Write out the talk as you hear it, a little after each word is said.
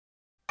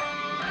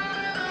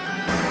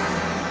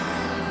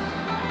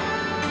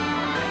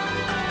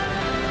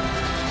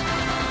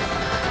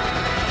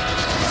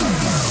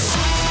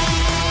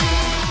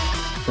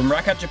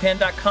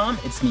rockoutjapan.com.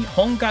 It's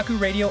Nihongaku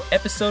Radio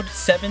episode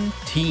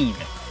 17.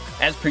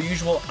 As per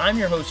usual, I'm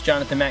your host,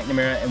 Jonathan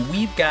McNamara, and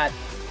we've got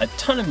a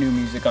ton of new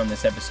music on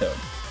this episode.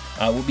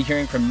 We'll be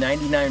hearing from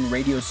 99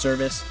 Radio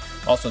Service,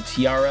 also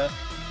Tiara,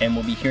 and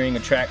we'll be hearing a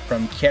track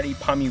from Kyary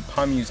Pamyu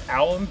Pamyu's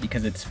album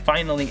because it's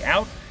finally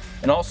out,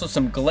 and also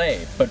some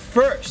Glaive. But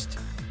first,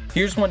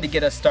 here's one to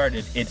get us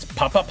started. It's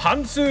Papa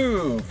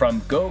Pantsu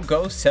from Go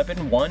Go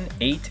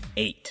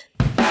 7188.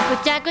 ぐ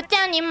ちゃぐち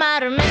ゃに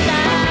丸めた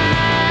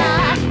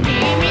君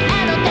へ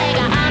の手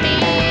紙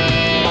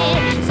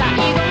最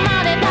後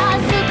まで出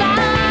すか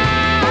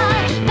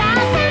出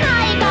せな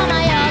いか迷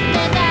って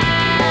た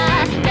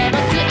でも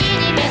つい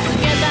に見つ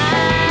けた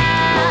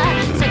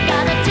逆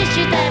立ちし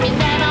てみて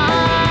も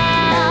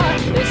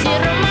後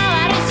ろ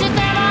回りして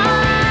も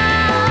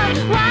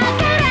わ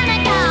からな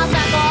かった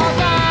こと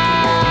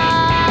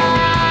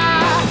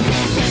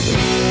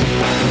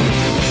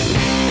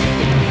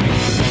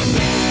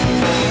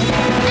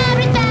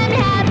Every time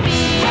you're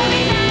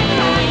happy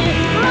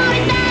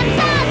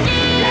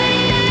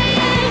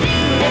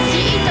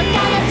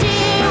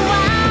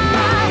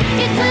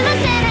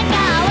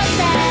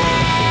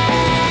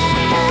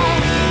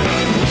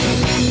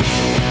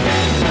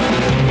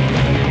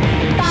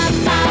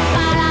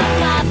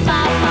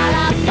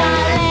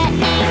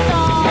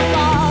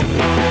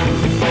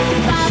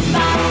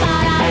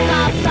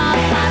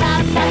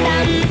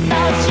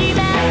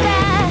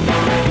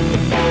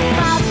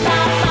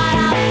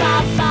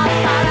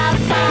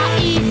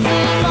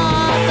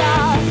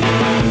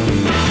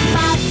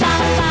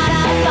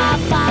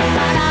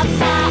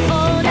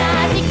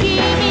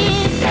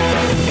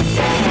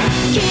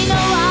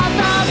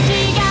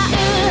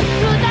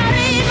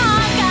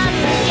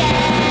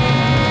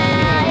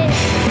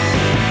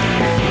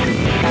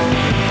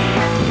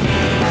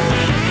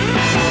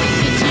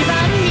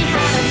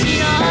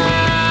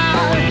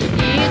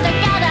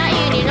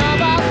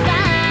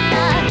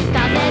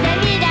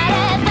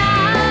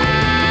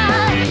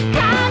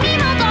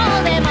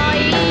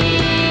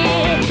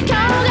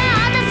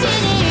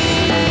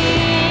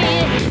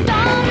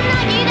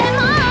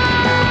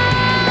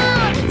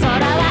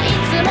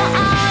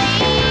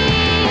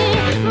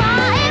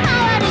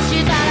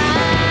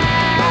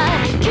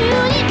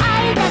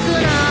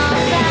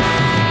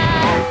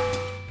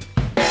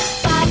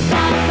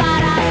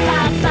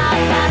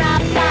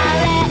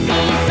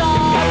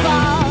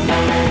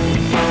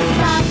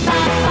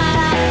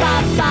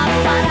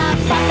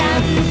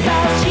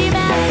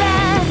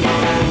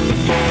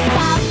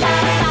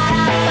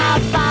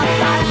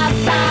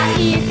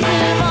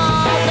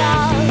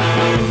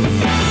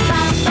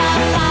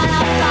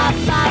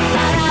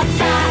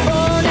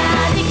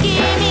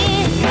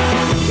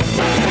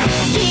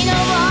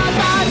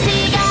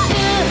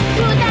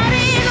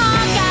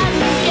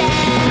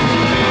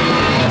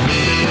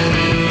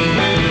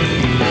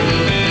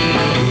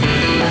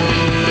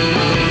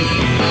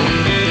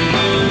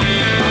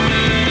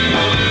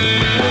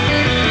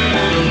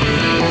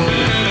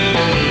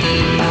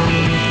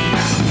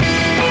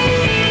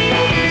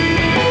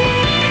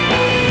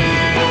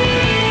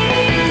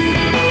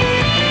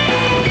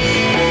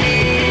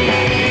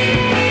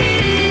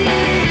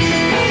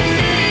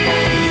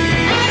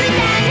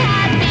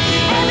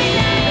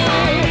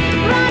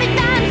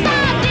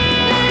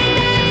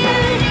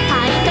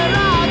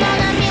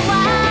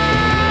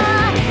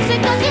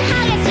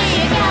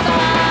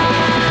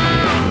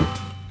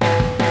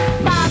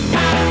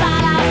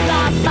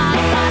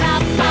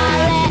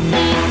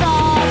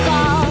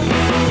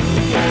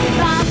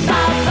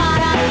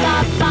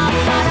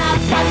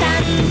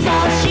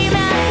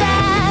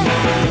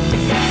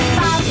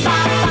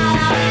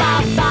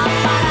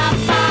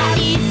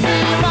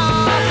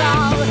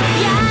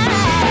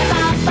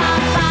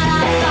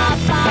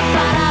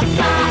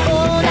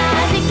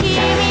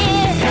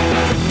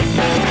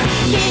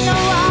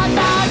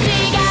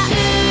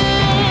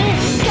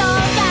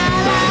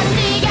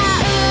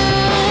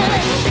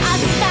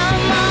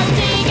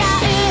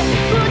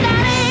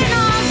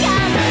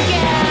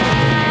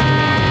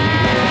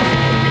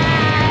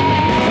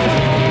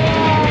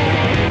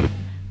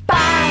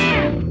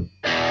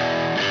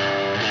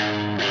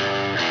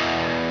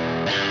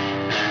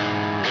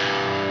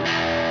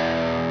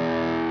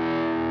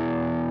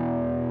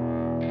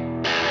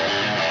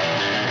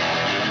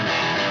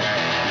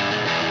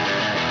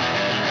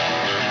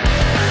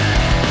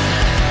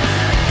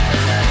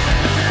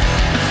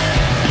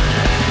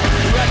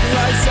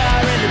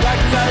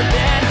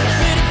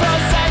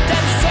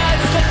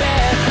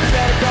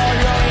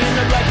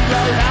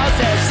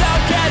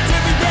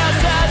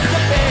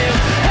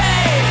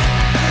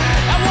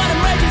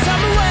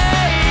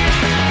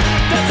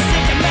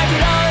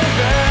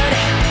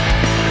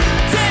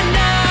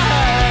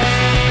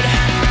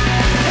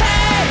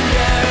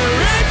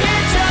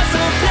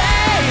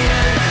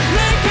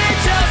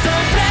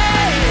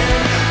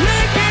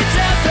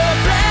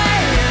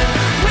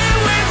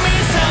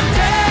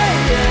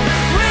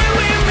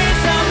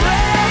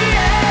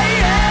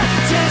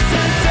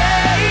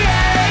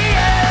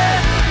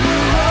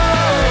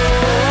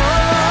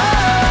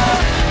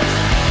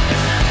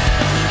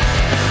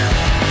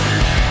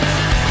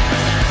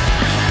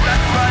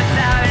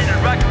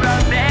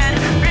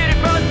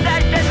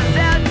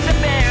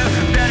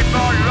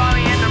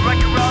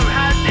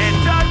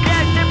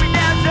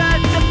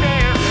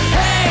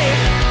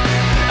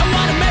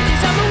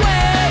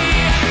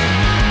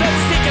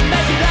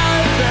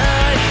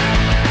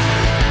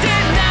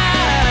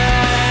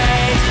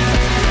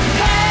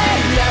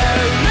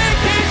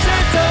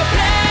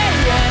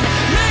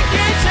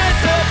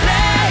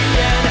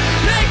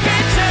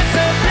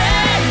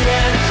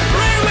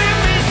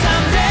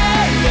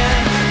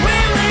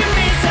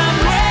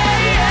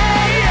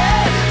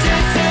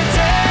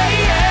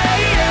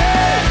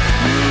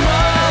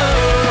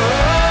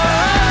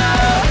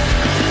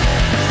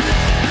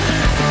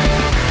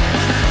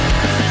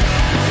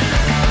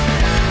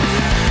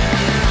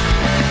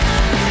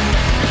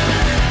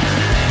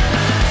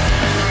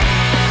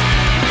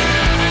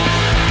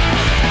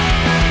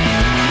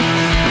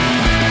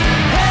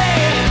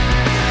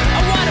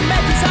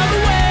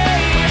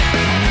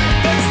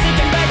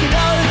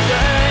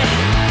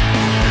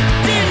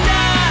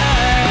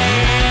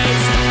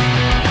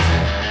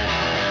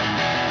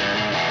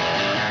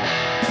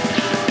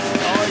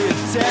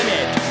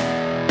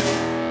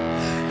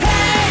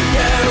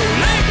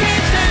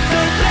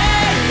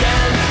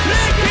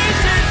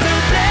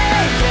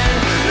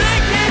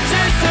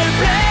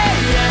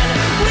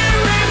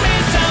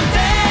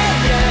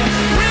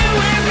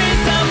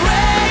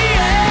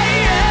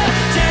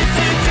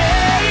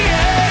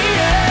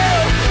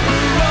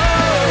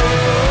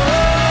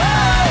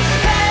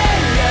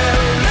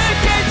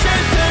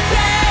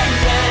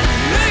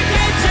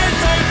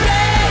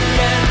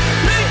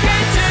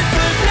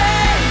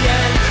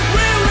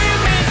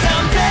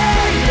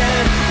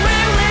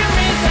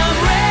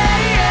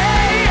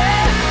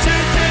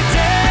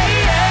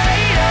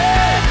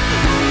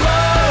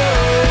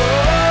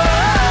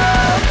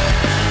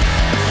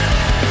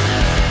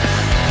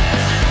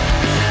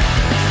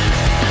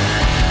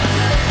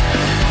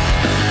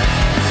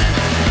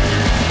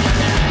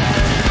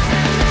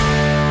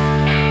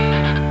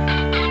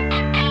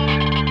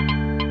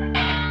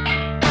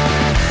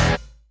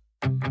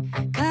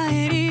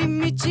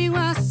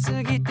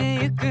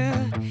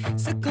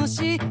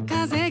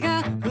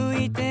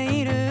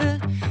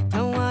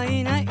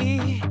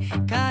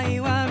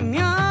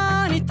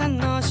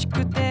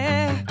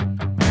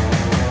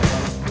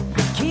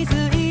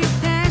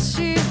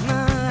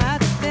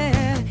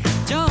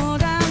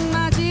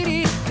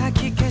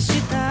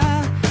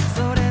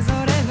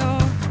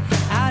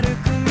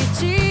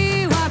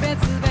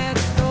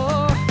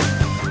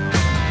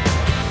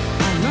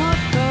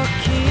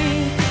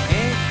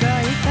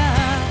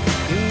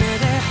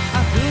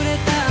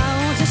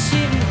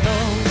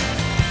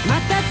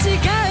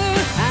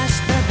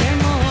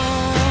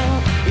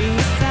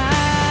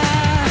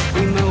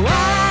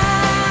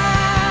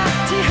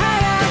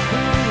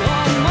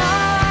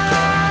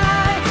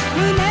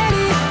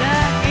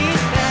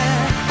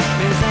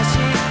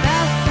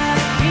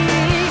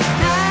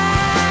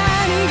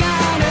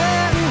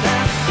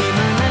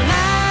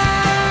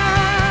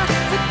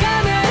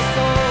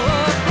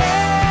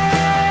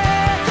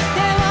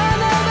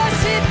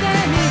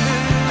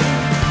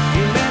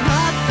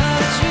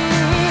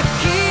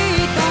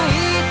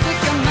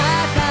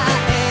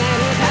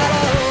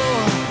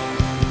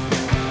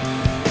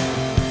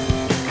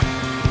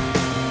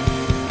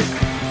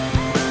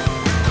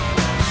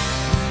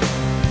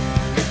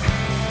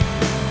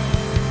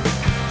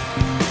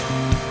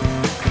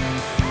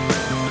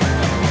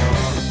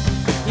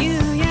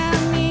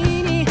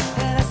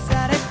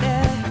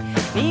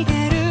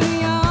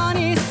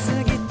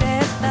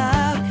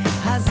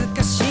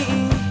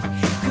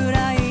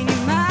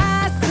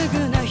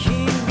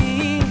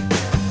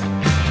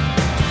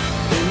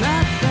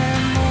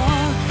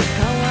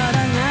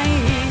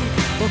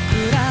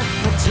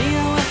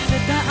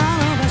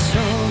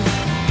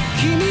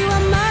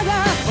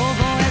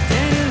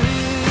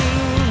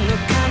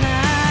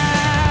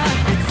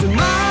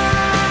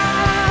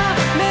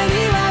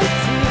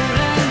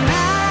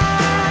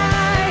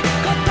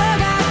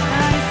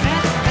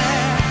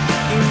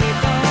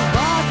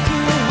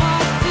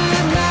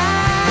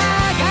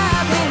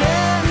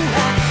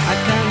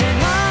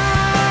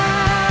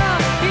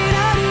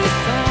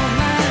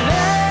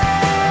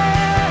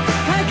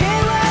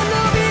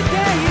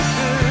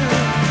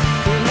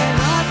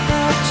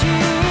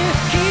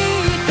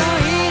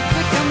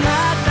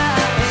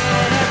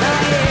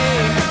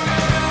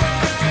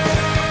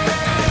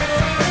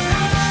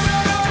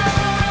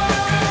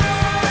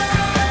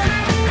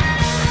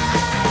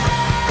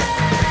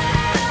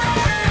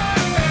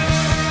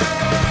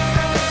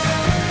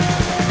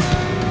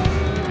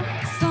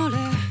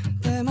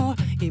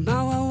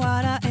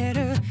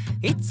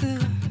いつ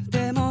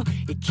でも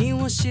息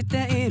をし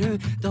ている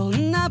ど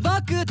んな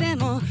僕で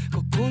も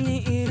ここ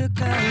にいる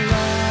から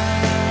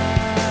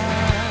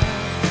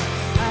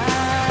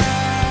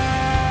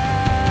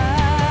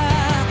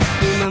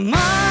今も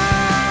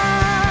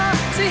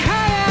ちは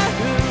や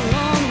る想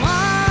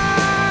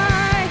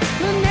い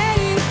胸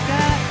に抱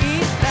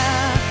いた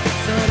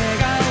それ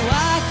が若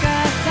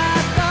さ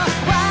と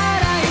笑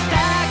いた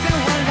く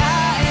笑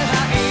えば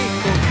いい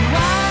僕は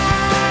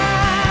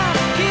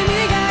君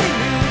がい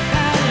るか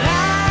ら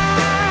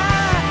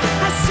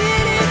走り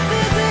続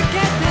け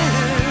てる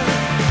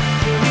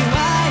君は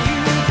言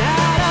うだ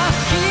ろう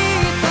き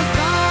っとそ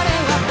れ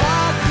は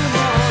僕も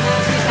同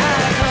じだ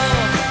と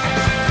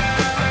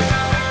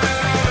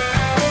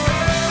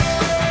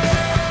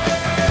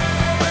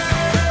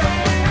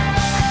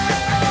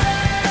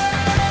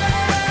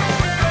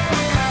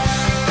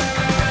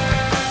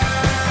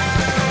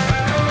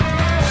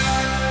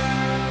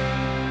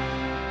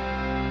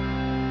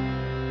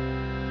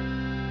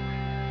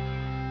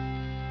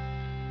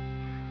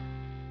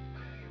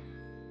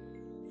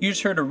You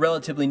just heard a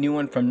relatively new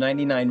one from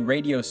 99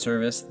 Radio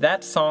Service.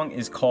 That song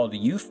is called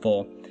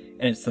Youthful,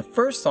 and it's the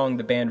first song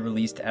the band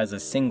released as a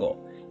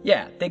single.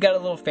 Yeah, they got a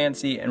little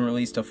fancy and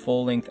released a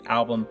full-length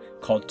album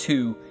called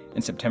 2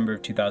 in September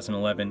of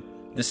 2011.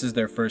 This is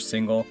their first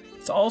single.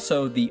 It's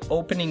also the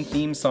opening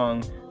theme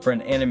song for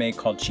an anime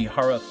called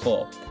Chihara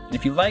Full. And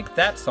if you like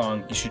that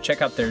song, you should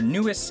check out their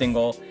newest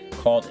single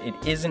called It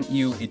Isn't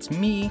You, It's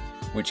Me,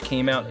 which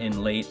came out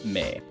in late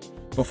May.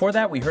 Before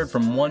that, we heard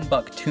from One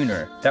Buck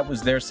Tuner. That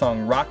was their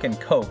song Rock and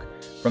Coke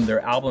from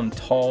their album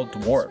Tall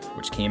Dwarf,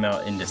 which came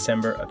out in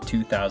December of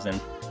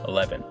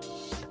 2011.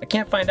 I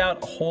can't find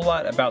out a whole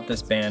lot about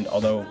this band,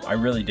 although I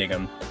really dig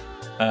them.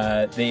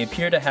 They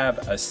appear to have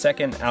a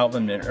second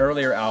album, an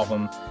earlier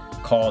album,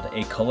 called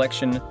A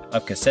Collection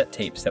of Cassette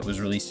Tapes that was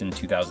released in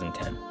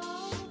 2010.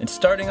 And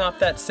starting off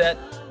that set,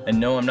 and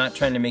no, I'm not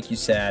trying to make you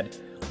sad,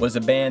 was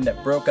a band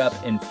that broke up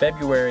in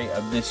February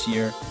of this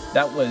year.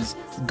 That was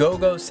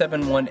GoGo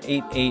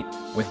 7188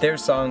 with their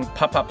song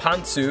Papa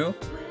Pantsu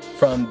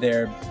from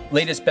their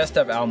latest Best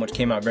Of album, which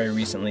came out very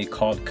recently,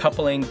 called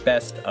Coupling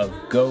Best of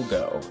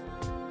GoGo.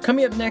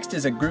 Coming up next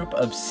is a group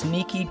of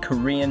sneaky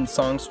Korean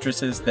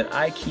songstresses that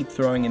I keep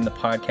throwing in the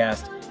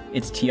podcast.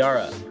 It's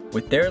T-ara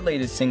with their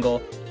latest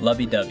single,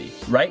 Lovey Dovey,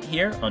 right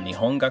here on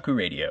Nihongaku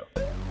Radio.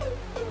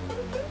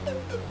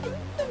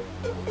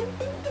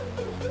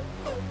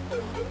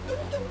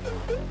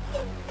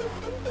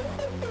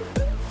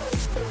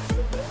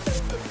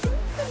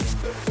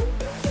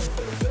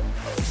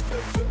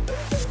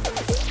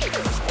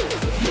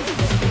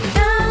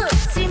 Oh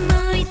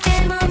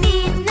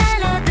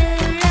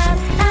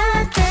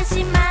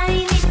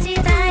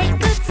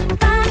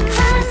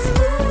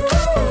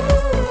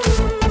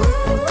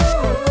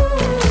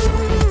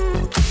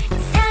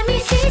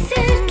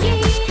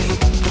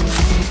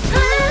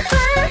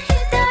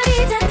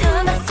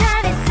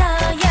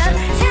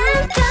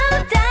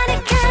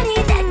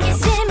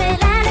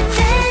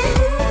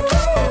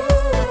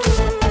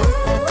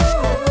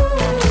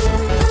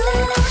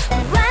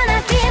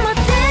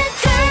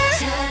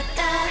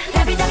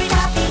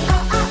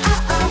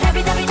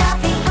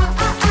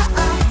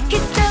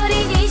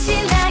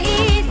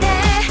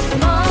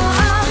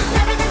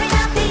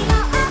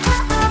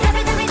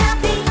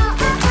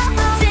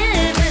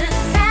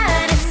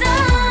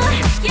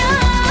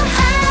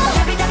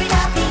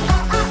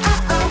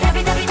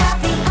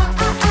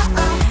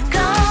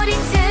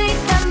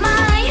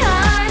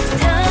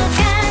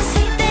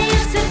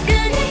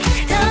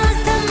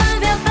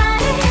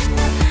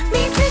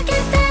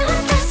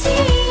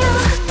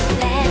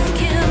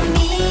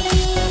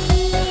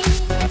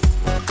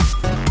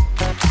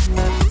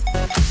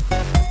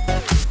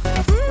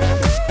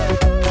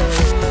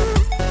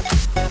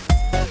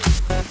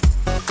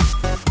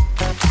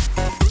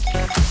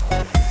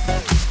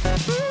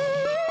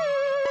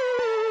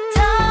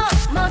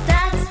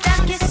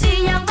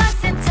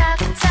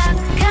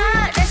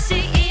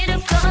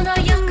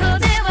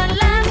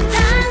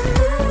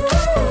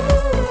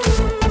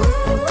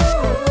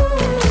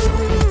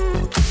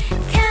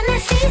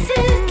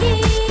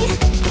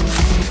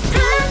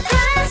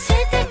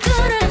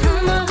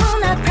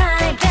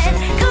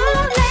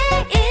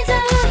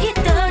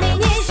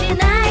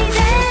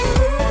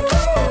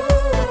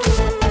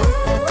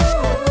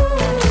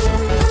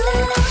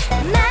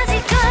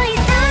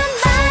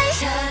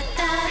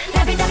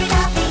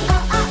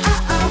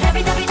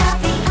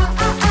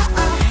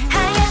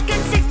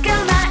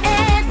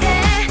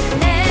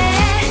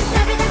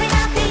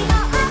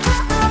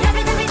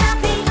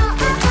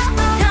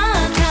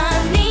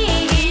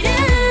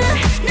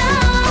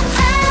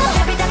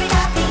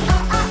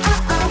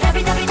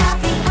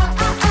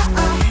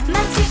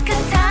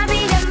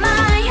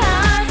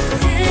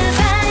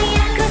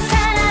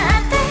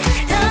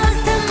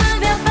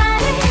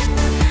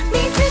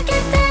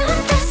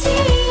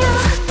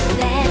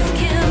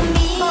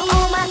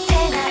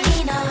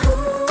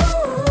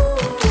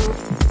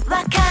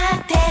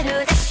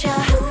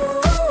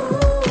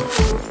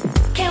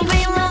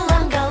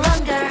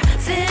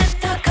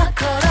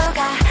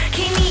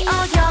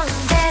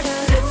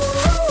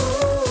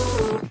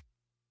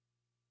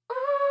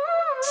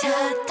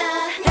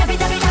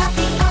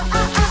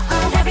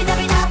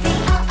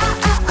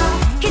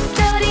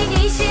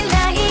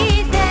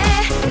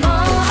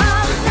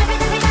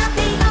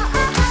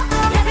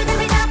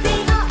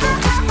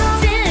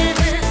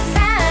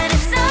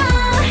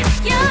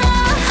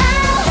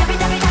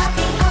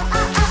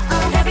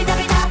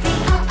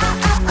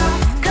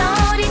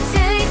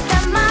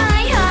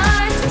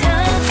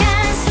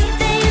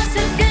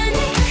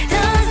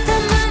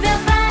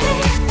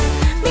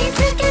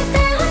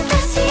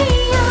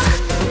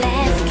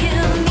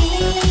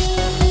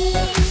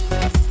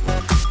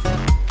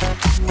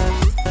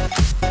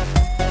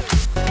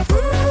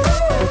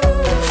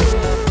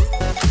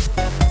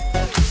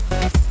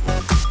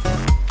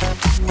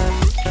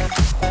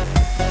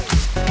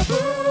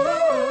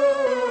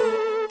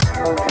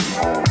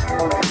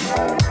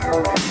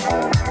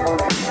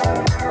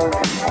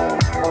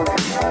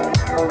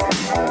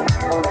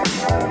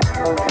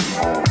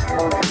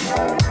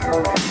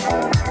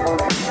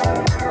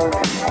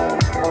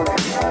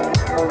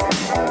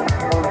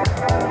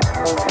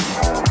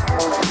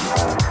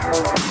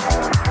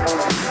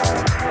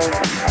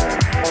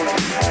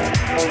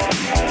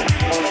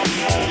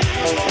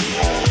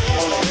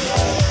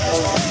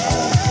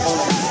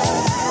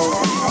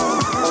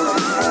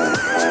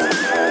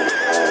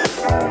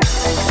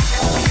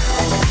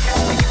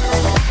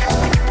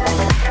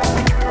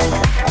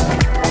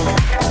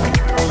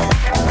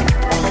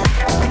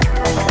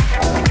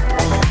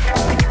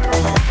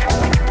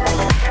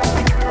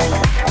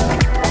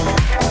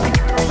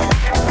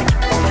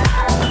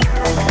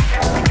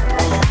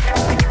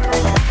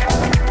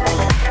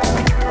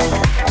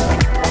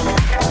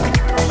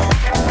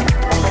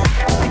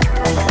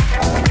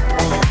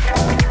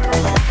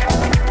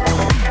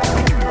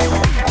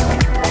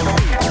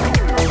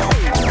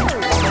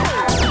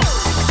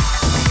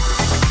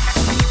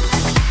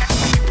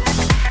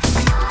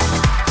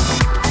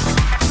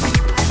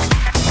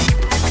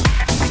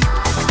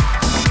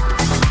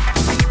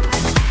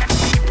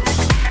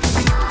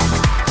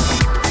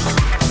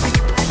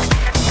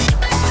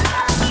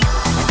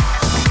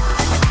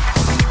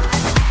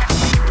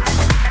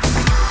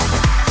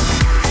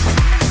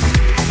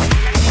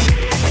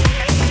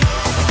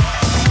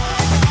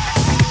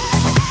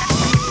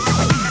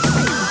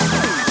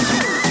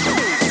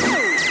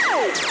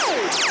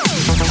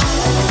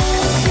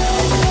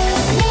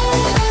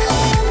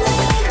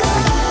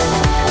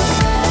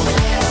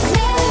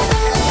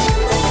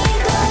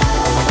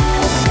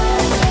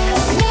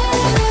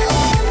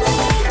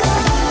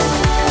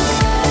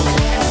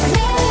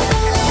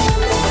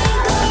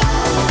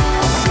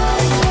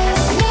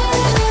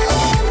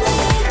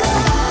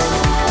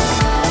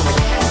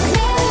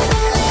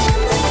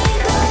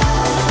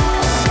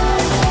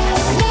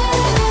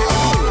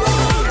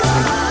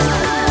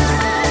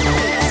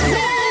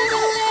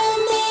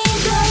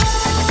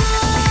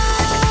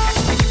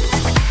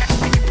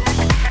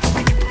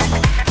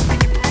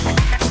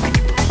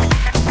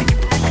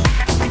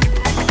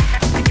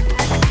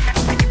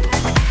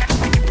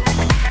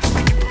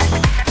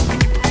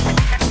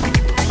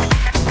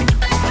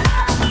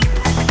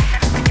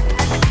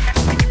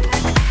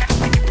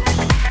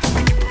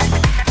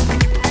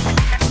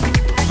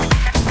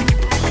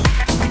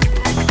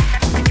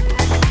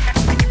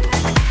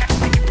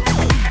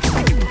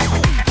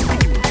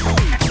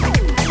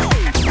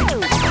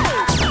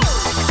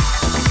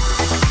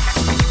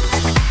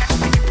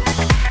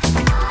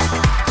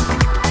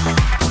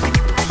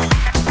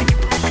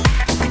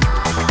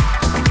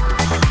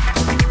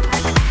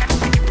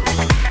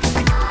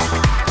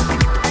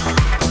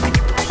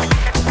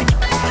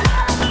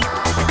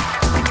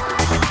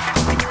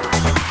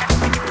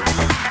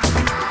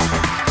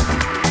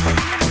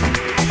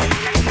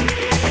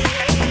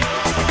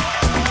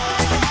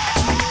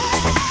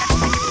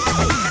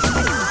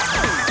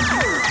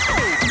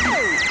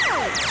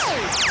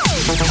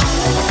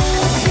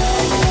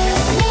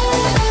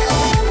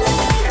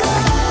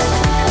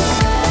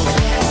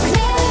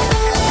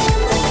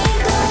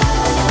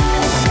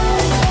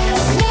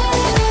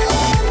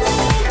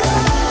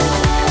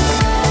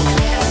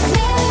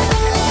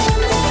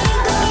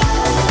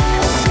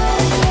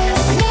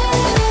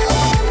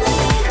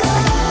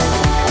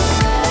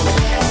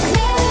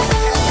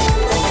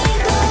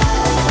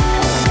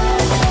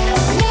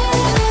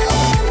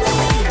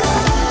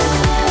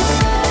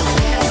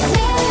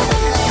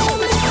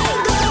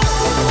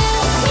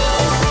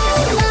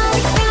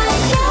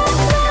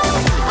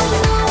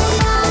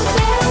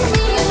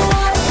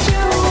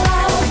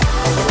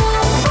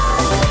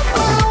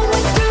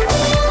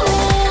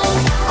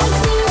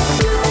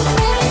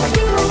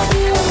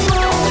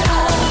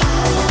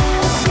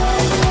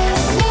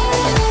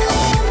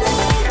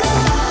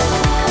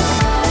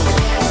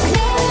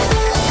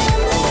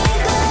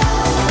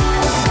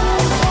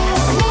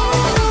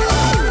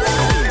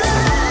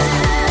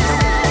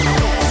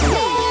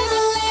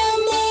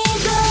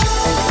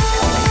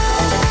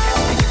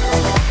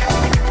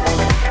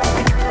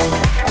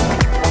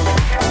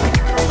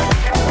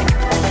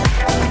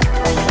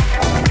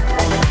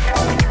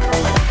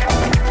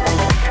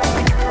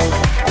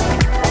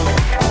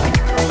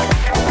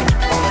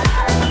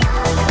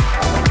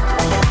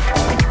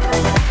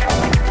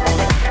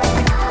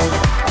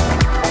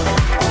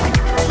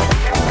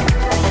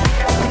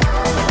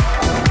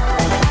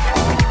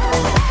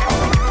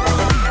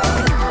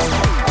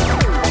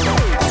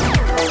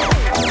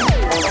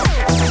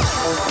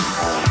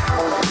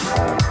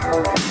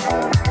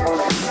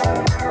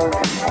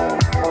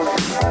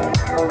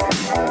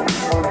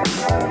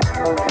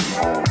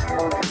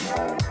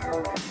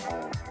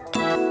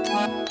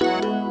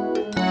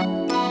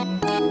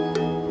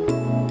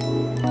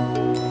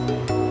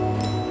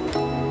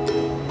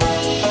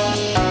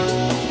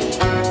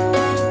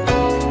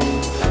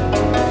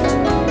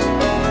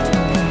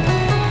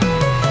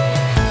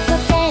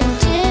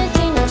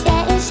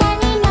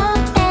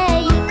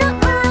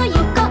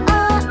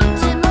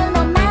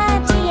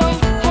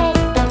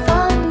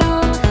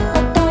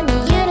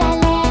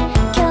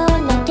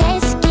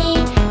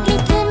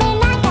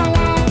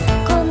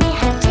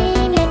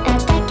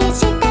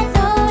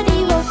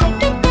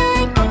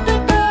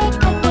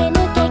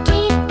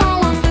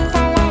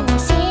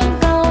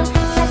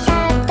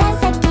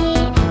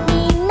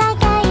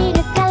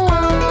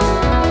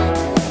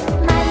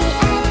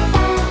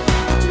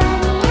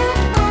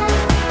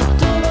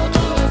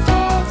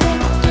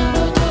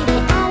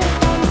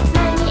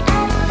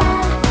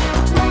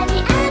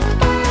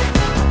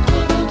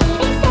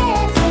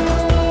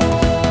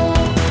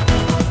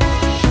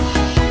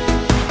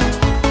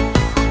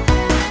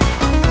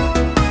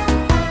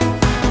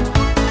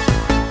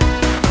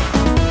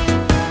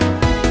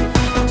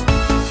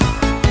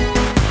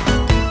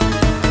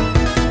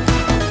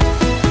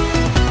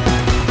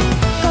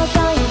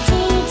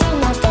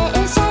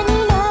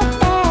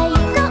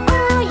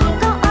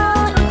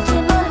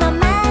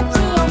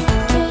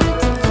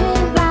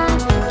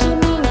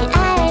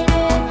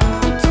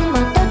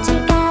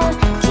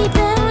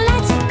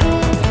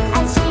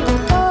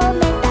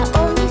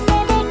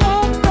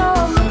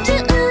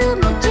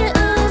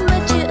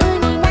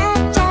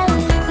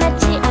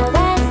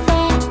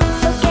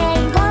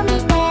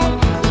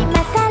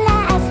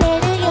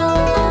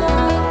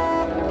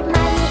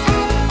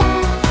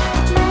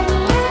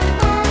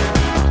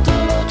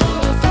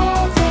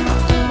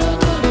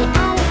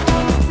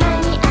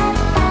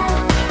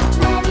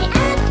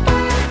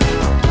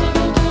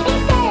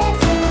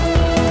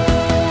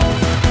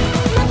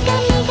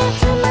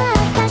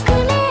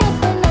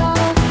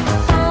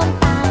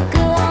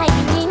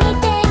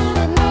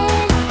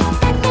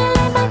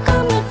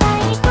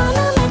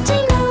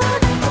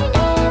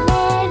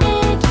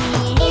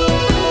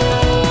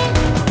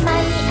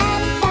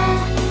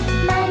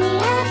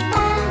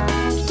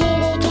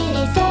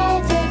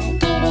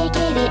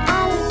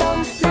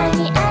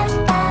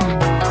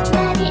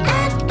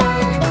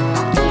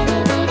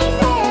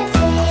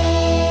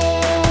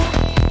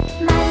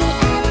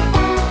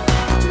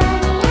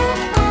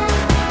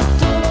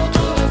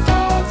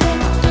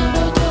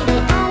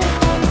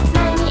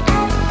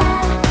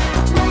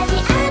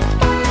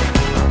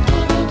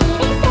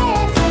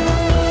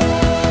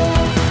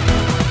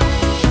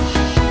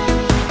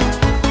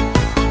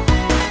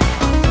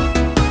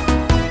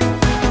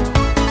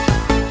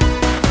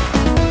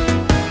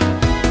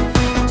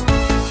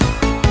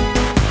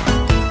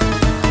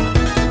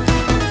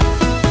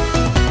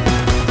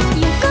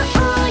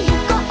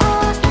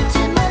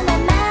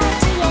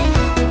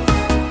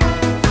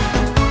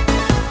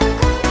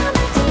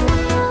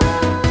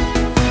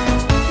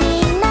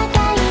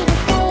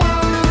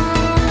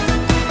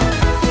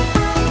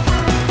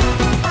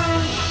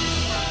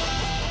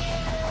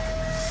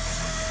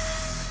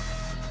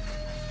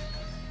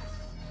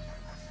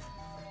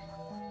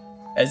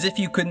As if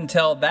you couldn't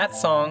tell, that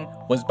song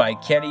was by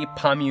Kyary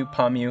Pamyu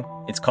Pamyu.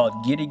 It's called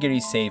Giri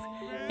Giri Safe,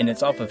 and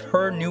it's off of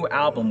her new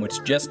album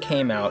which just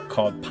came out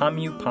called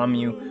Pamyu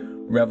Pamyu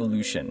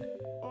Revolution.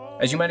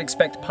 As you might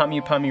expect,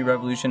 Pamyu Pamyu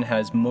Revolution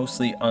has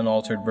mostly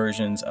unaltered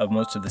versions of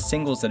most of the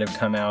singles that have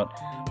come out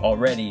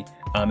already.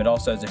 It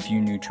also has a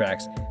few new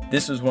tracks.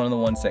 This was one of the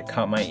ones that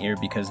caught my ear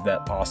because of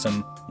that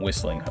awesome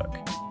whistling hook.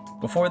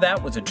 Before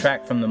that was a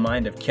track from the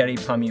mind of Kyary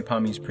Pamyu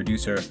Pamyu's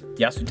producer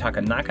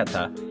Yasutaka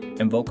Nakata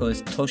and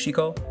vocalist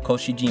Toshiko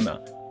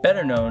Koshijima,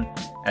 better known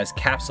as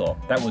Capsule.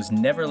 That was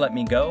Never Let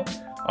Me Go,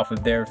 off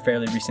of their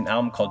fairly recent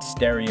album called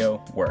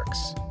Stereo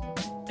Works.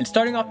 And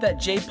starting off that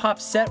J-pop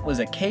set was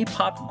a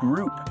K-pop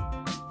group.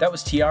 That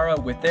was T-ara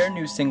with their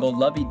new single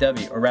Lovey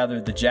Dovey, or rather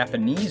the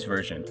Japanese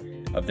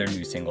version of their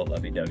new single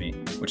Lovey Dovey,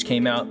 which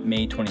came out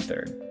May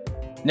 23rd.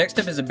 Next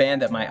up is a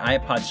band that my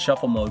iPod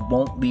shuffle mode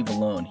won't leave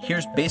alone.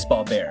 Here's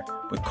Baseball Bear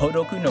with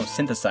Kodoku no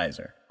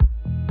Synthesizer.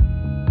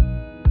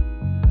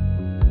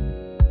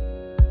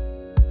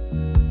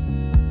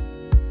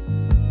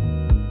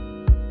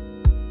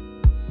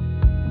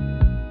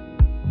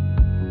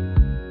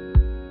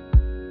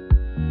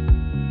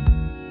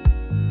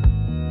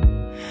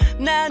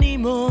 何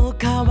も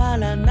変わ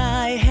ら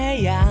ない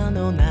部屋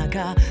の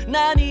中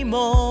何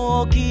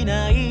も起き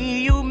な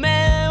い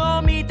夢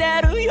を見て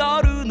る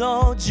夜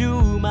の充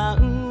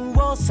満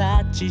を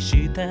察知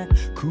して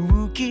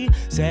空気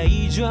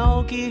清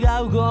浄機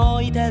が動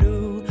いて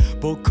る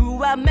僕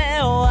は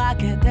目を開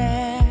け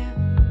て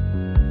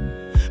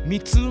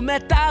見つ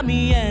めた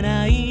見え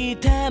ない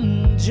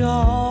天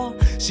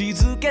井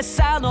静け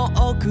さの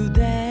奥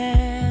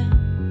で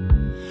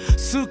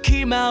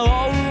隙間を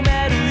埋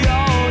めるよ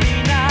う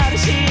になる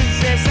シン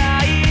セ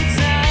サイ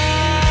ザ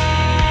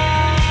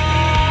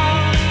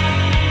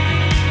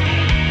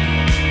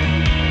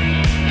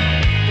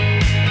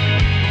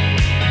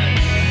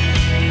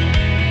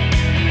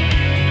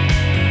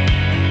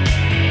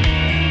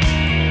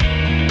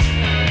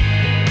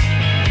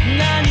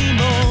何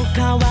も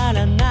変わ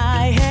ら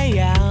ない部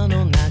屋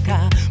の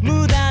中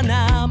無駄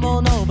な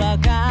ものば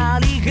か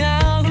り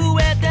が増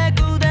えて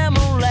くで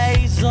も冷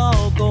蔵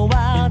庫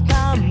は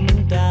淡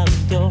々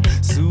と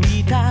空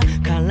いた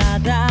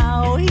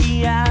体を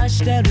癒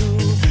してる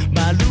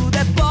まるで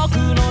僕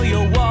の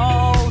よう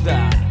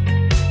だ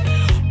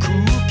空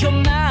虚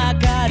な明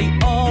かり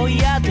を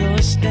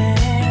宿して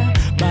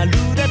まる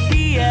で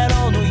ピエ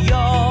ロの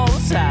よう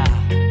さ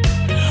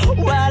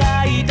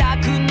笑いた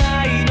く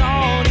ない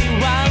のに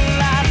笑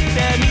って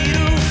みる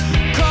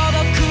孤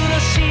独の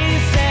シン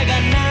セが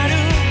鳴る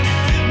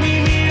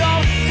耳を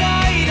塞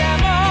いで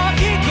も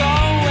聞こ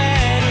え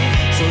る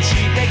そし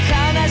て悲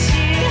し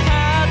いハ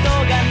ート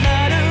が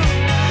鳴る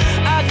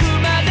あく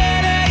まで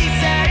冷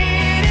静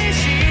に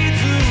沈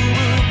む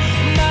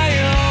真夜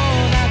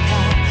中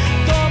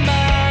ど真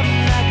ん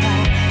中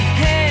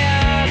部屋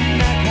の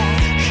中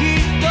一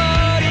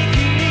人き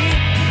り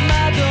窓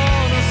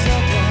の外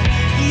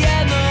家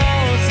の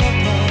外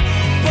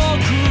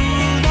僕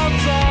の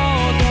外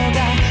が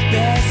別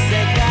世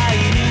界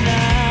にな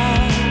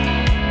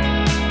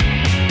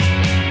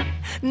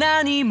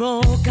何も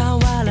変わ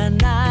ら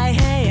ない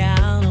部屋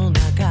の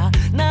中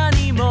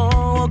何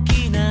も起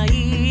きない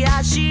明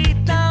日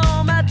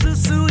を待つ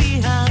炊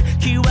飯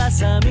器わ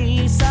さ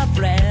びさ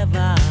フレー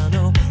バー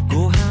の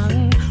ご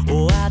飯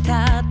を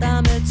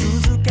温め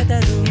続けてる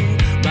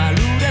まる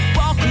で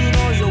僕の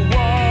よう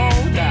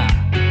だ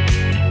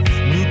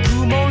ぬく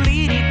も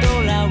りにと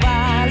ら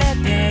われ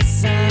て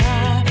さ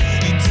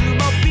いつも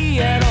ピ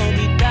エロみ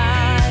た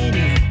いに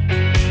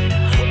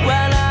笑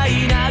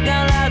いなが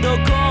らど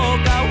こ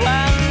か笑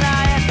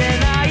えて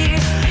ない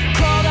孤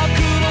独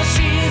のシ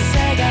ンセ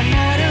が鳴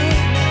る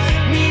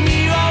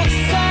耳を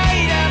塞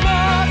いでも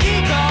聞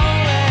こ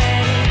え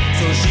る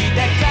そして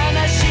悲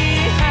し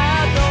いハ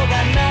ート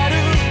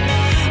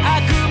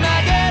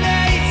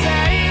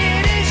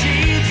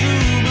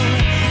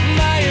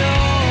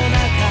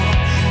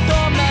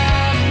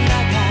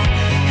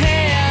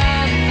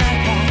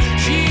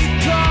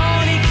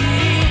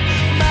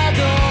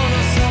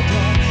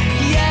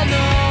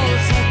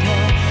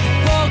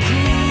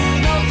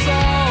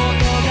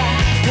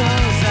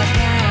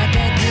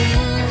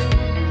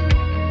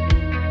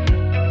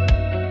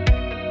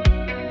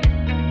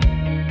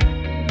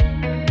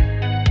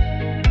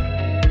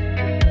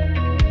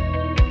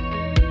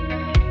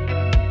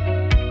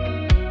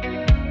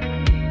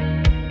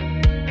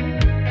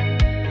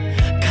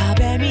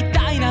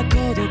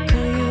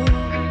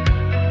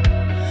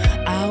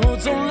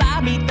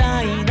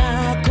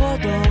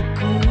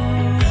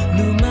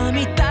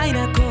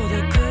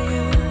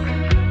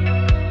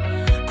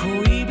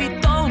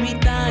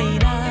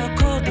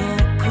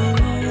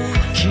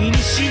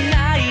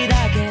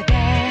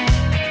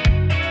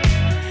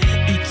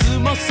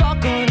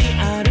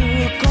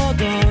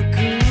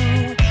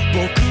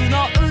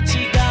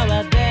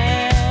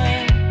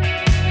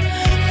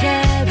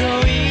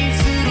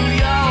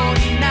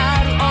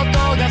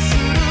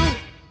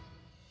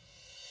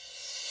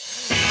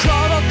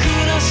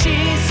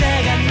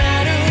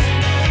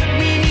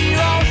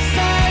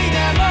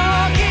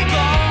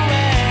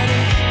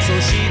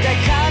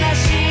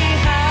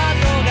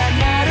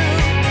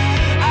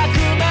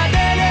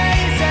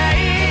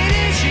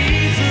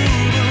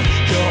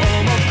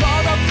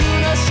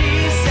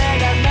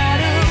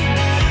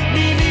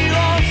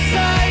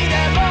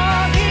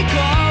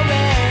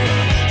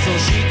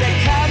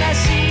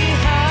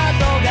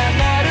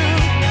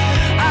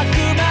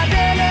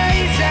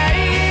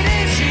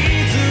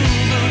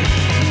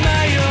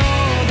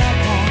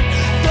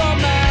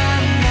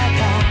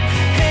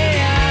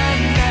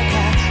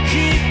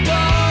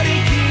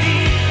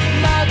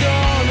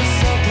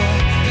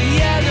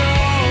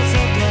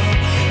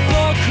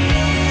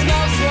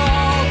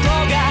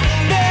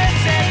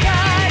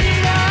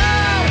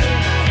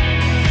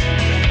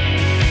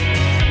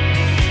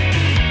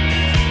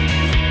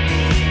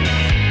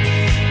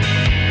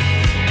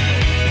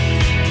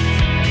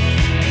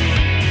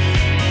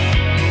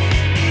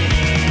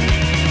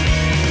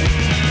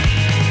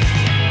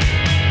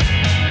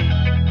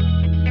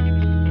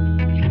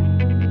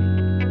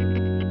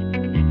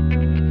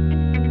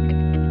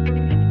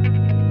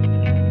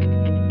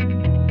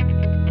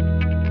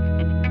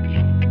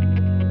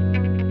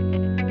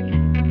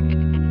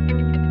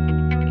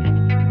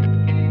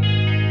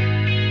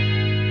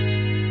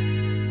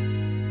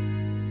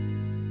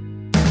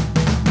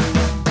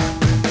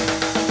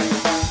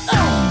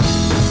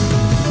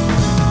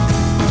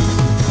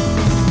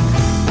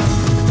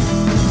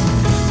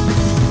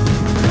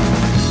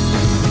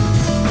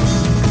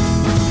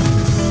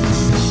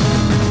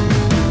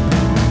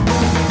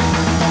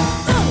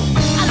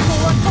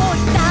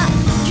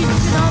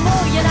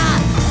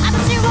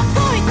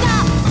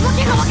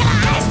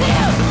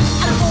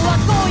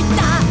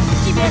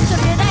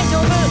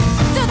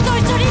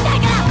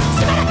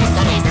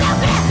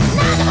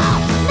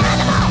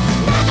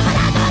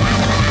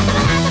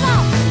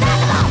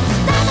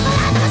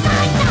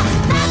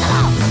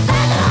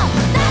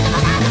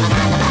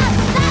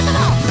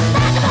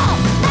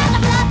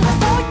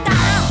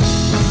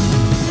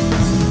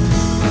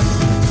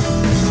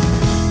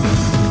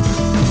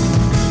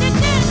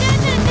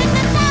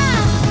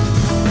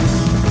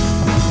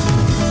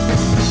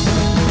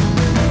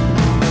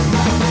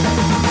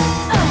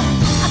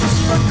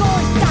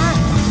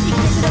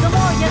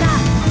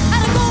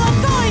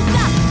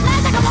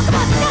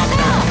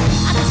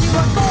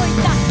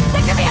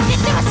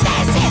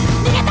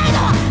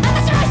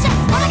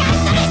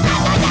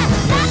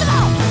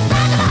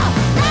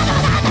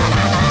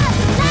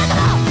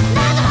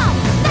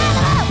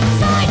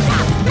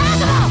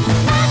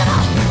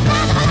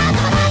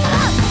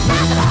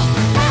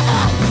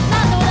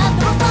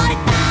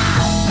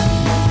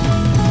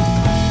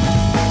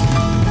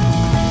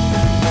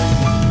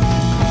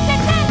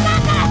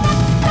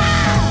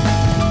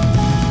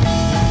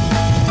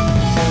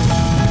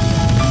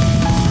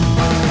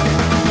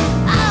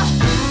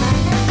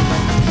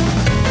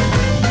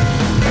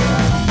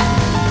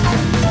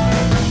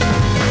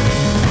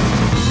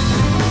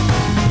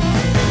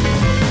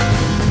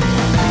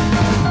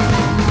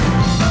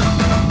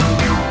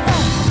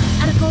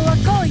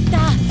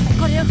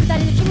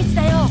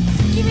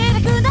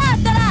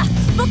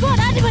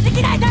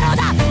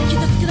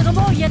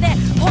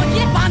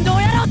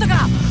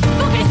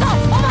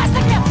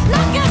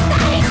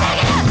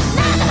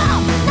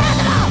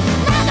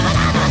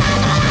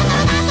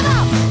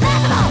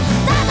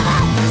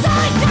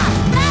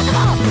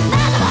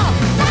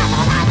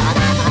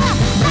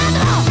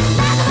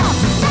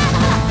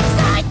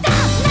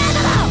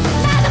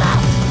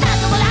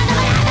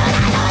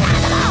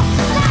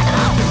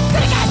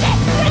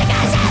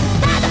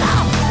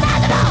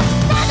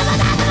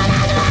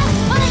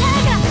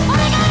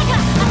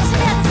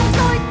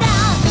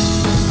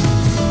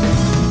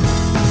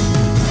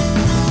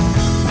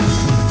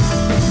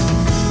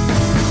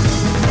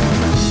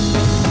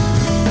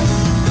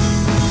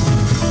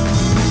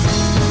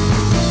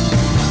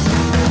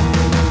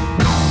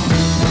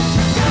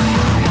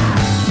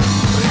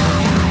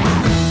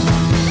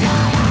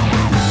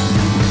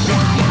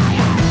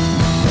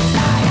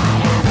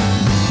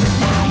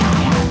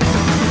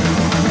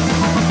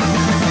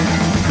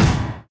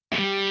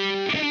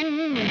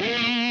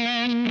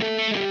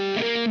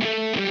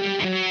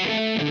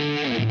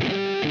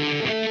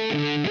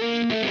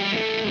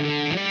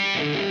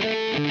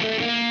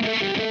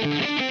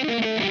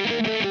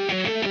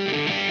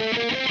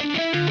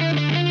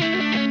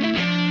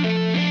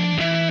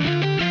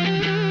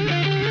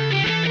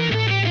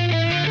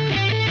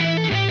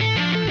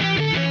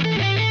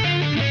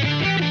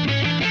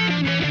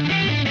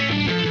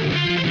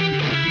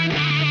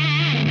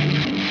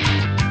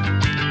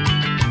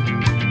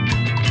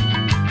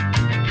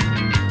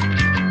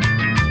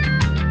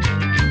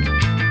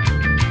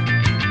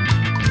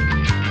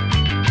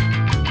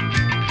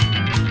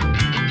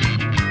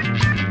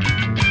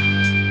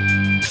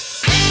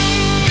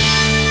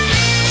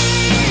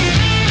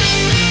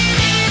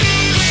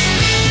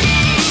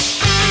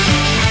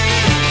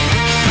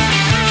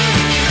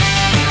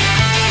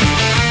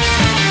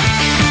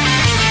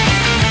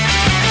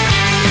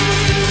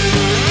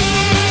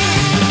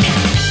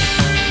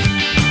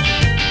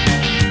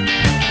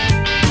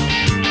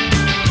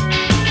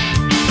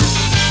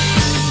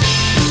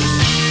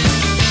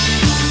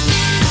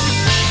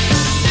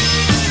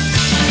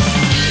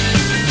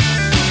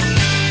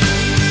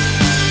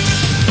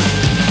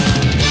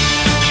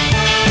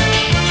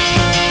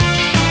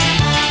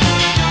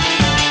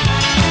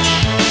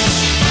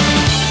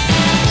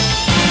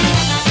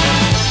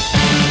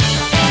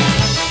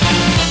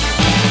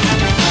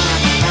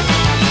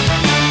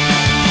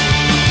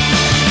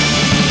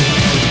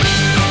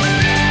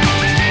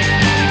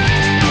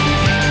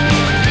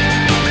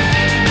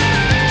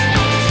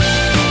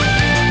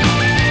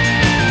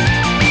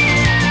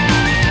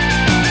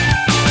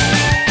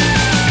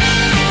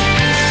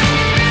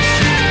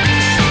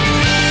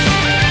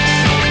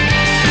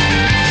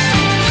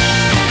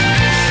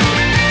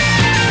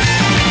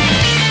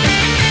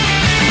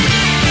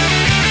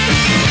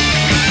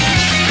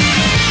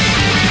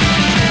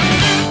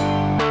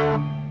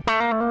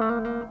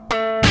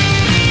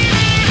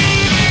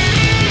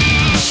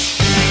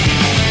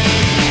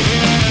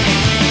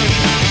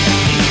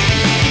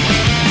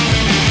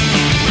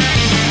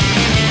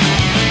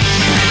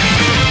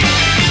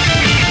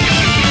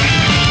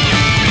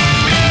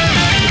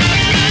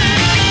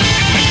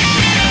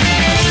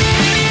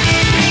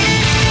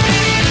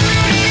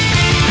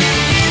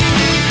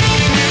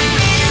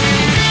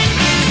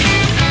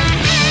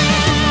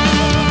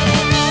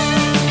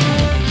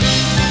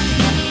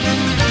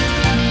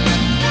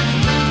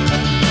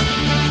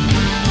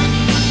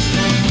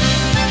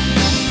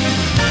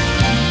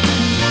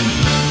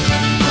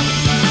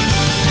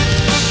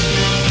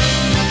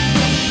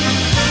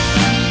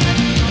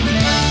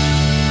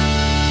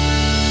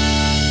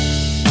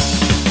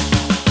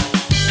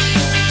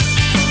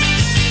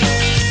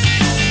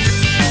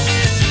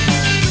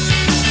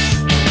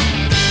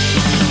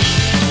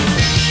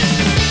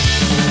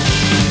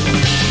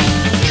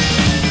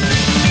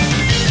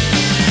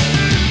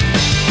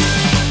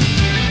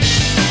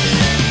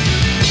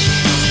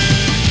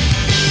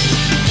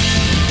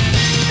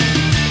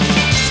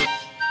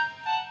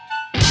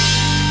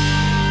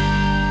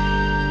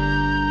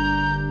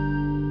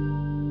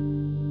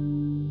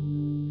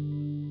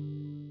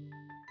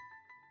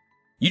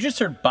You just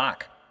heard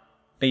Bach.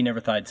 Bet you never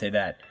thought I'd say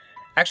that.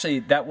 Actually,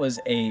 that was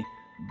a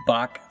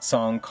Bach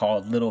song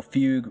called Little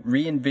Fugue,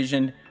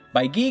 re-envisioned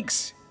by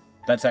Geeks.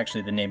 That's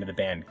actually the name of the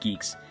band,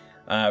 Geeks.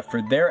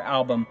 For their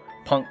album,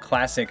 Punk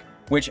Classic,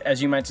 which, as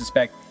you might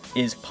suspect,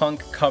 is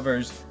punk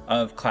covers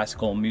of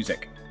classical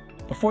music.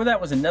 Before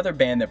that was another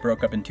band that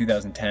broke up in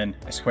 2010.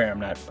 I swear I'm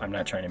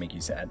not trying to make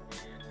you sad.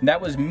 And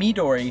that was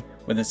Midori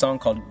with a song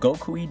called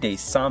Gokui de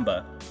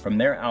Samba from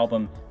their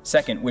album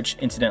Second, which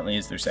incidentally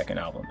is their second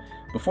album.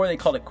 Before they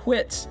called it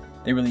quits,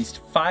 they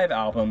released 5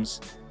 albums.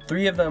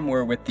 3 of them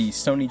were with the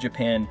Sony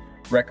Japan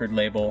record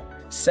label.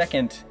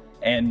 Second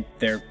and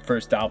their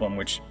first album,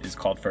 which is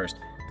called First,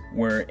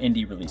 were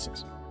indie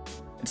releases.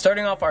 And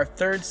starting off our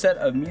third set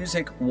of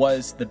music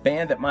was the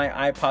band that my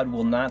iPod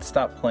will not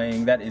stop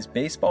playing. That is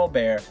Baseball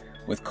Bear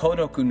with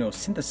Kodoku no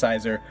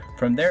Synthesizer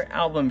from their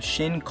album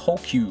Shin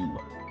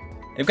Kokyu.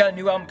 They've got a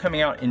new album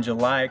coming out in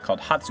July called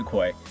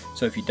Hatsukoi,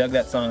 so if you dug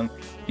that song,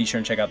 be sure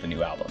and check out the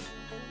new album.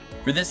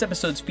 For this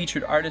episode's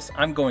featured artist,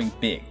 I'm going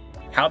big.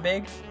 How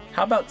big?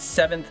 How about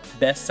 7th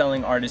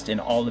best-selling artist in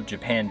all of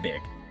Japan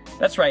big?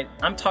 That's right,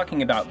 I'm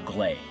talking about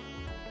Glay.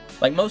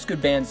 Like most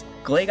good bands,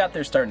 Glay got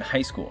their start in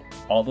high school,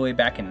 all the way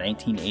back in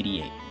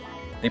 1988.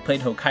 They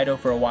played Hokkaido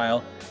for a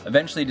while,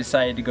 eventually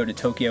decided to go to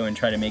Tokyo and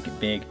try to make it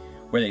big,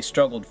 where they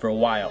struggled for a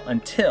while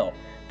until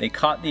they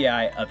caught the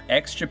eye of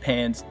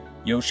ex-Japan's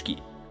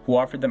Yoshiki, who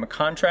offered them a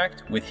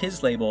contract with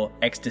his label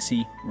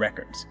Ecstasy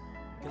Records.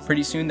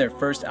 Pretty soon their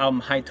first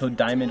album Haito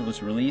Diamond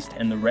was released,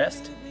 and the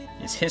rest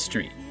is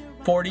history.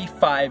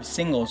 45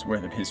 singles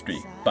worth of history,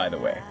 by the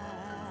way.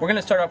 We're going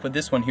to start off with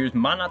this one. Here's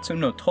Manatsu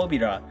no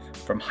Tobira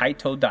from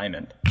Haito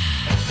Diamond.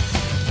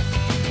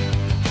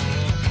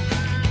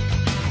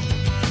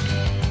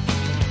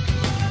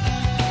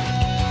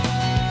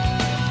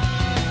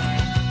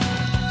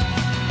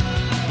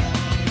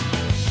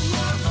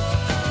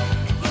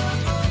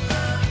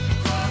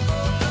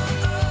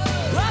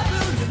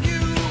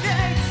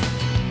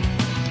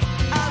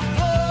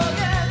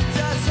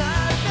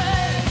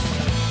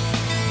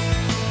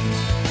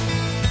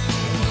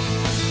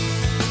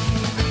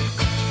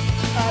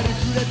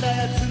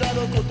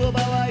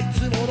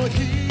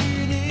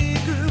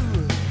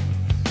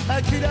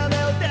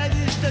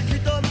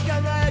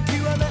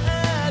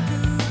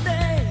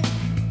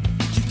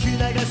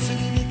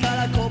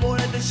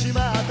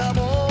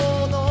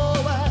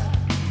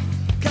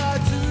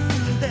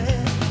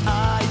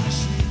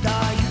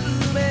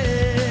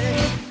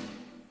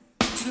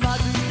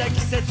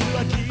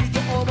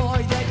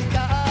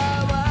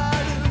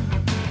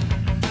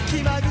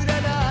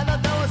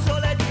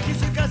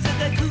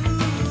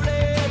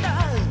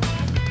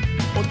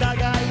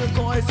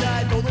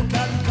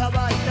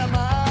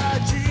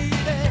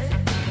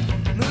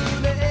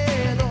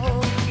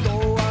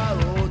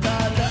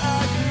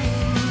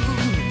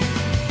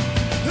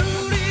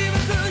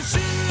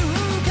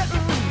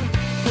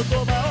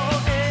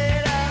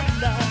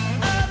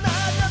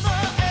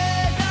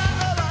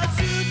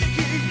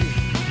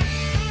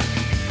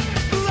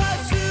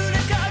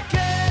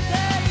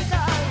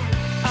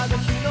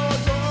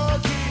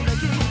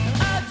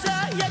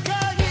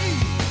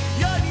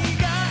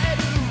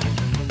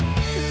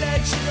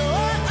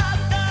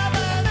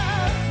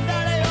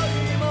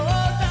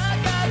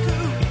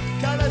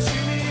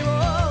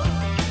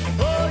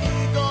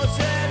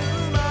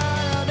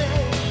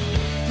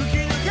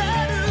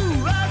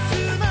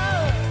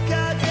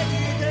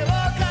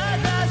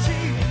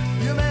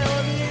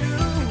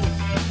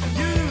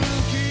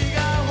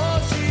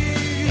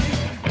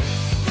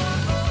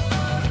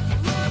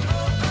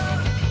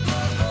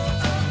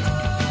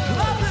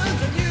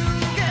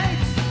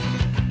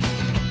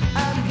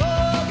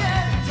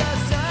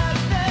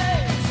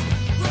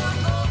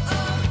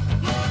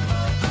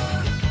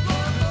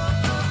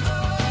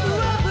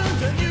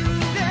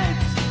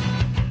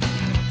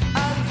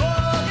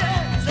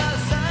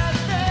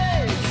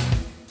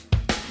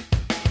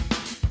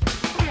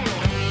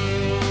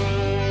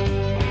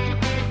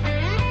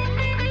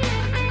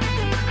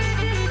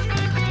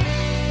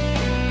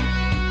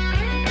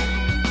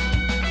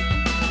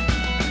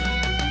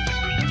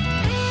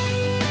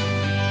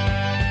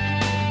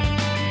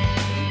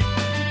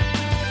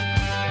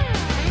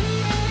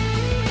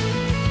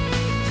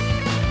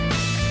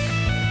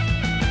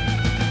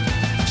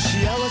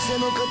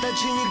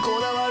 形にこ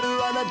だわる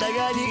あなた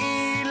が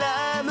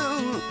睨む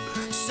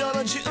そ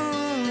の純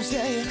正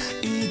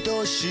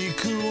愛し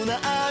くな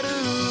る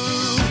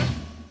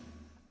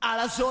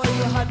争い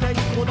の果てに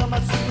こだ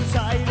ます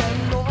サイレン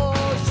の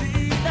下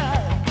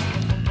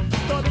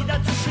飛び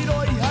立つ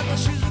白い葉の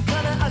静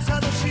かな朝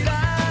の調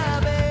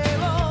べ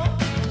を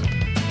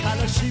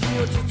悲しみ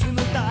を包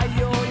む太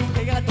陽に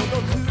手が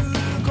届く「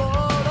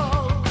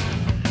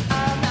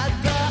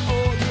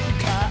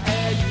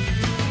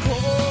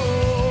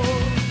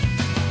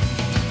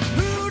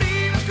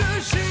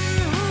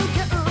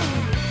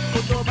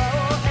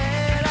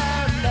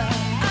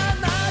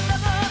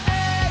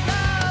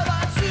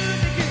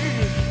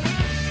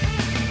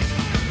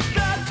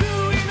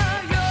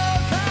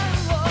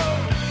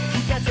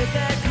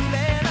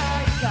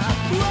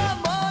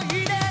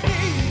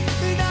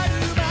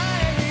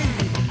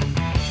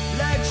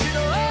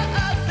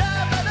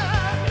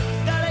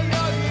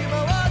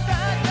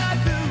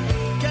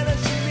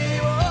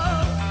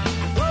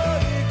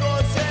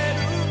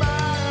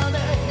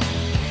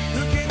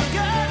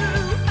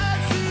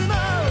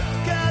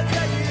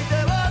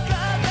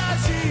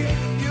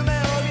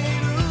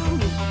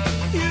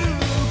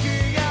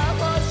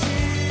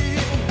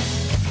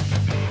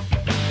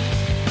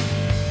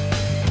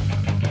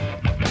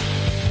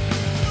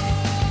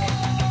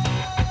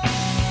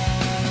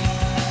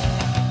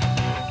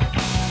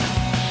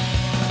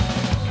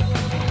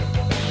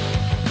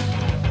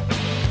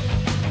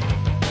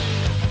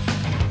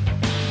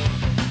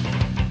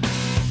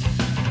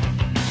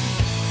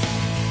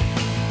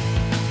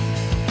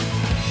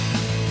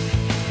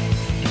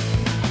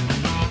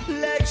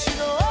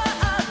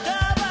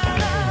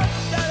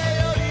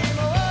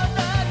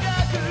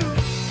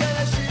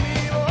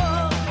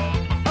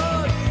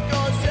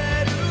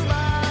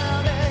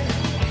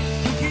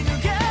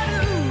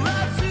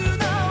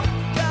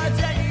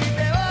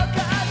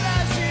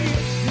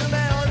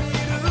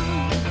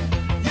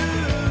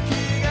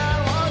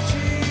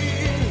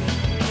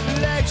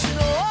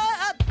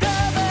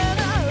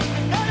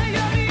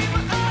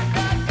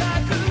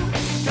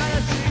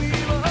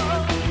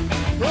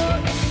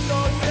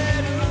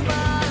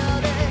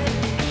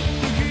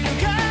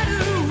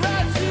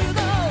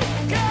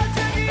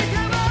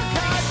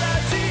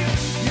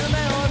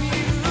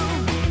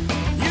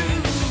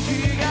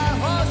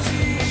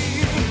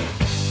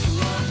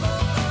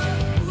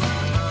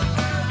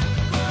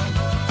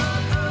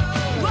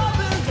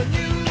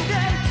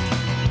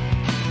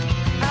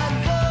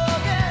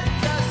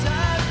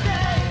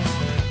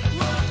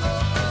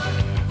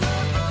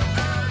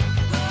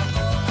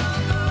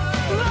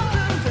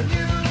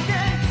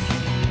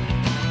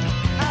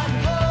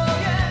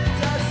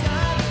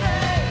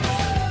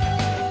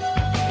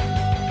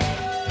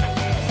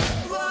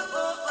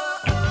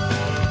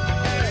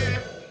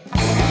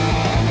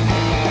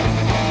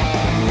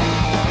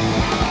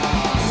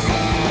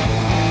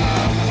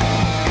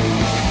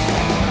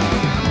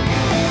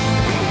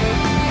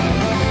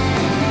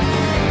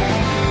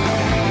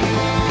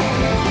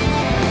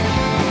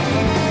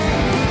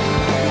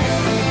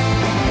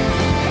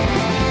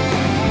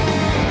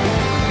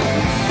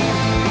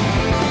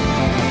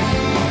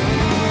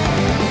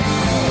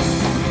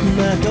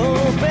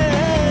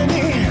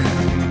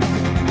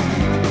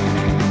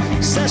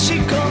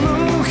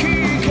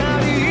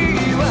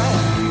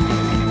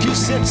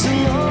節の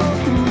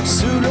移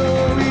ろ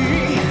い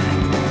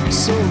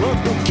そっ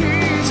と気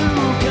づ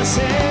かせ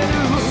る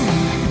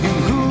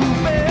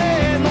夢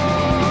の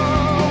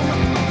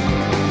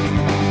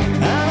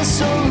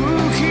争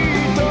う瞳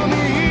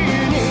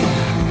に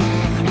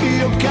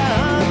よかっ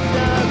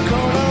た頃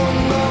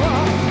の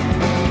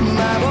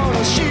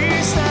幻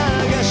探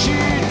し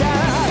た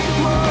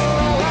もう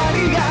終わり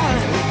が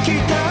来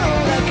たの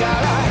だか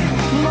ら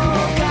も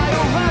う通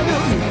わぬ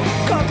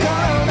心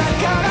だ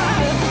から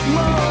も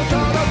う届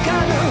か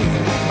ぬ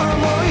想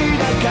い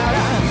だから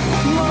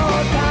もう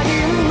他人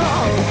の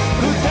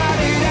二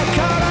人だか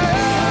ら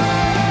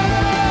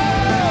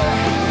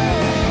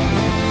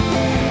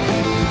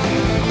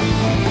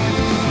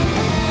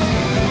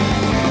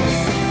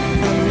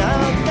あな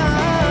た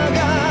が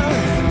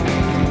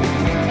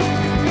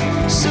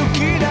好き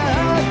だ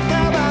った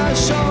場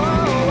所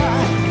は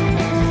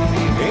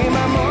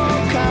今も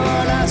変わ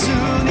らず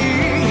に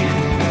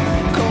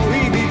恋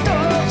人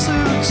包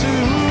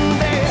ん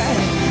で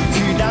左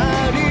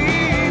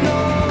の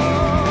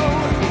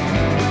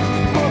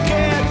ポケ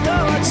ット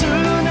はつ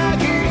な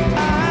ぎ合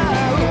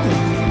う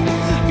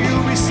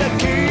指先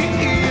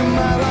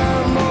今は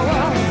もう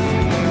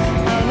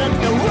あな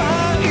たは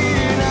い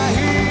ない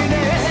ね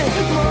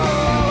もう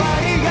終わ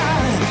りが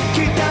来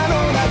たの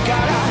だか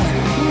ら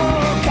も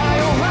う通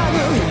わぬ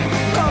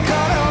心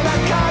だ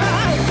から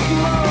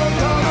もう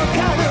届か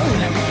ぬ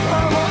想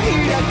い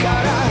だか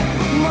ら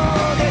も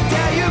う出て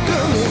ゆく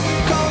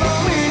好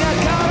みだ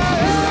から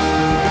も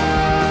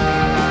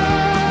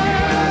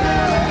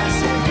う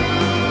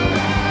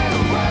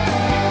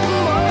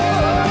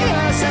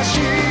優し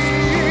い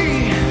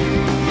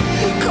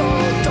言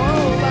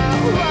葉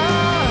は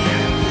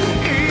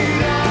い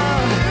ら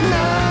な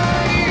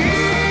い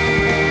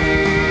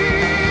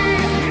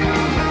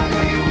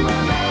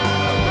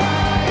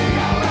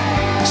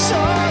そう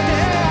出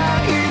会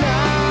いな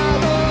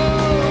ど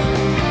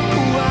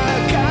別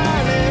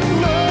れ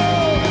の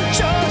序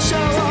章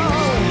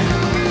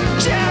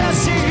ジェラ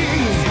シー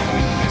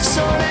そ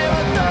れは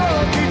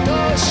時と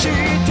し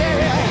て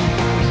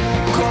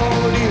氷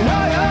の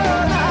よ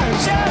うな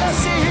ジェラ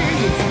シ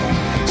ー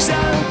残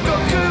酷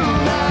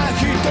な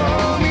瞳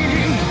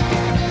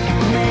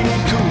醜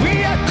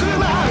い悪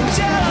魔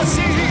ジェラシ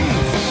ー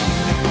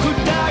二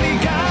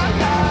人が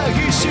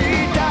愛し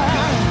た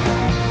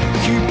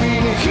日々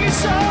に潜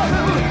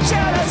むジェ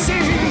ラシー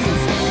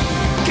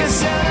消せ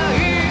ない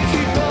人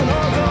の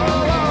業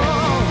を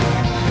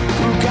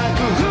深く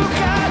深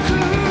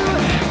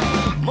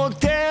くも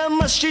て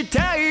まして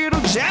いる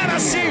ジェラ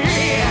シー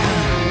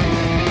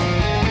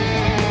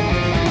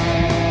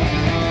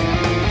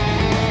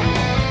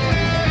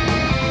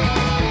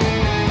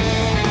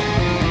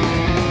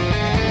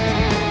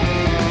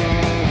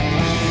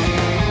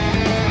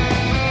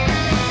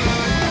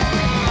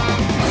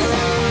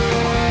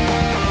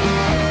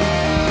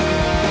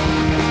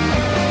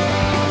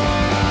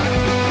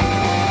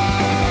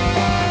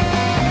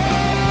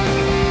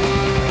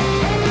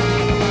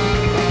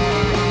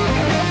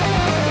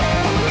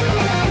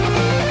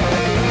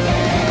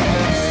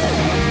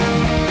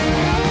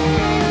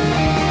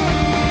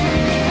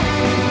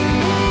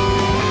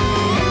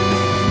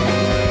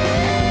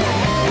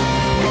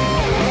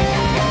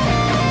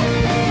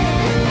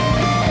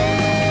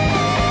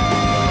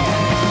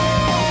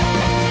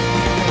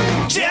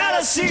ジェ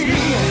ラシー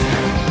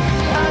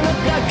あな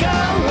たが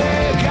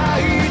描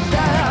いた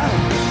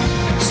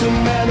爪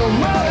の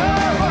模様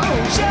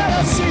ジェ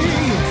ラシー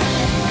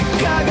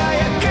輝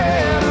け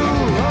る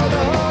ほど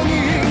に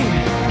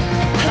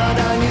肌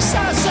に刺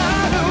さ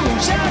る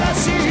ジェラ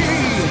シー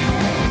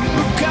浮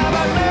かば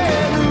れ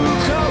る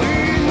恋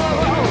の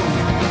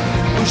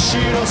後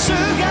ろ姿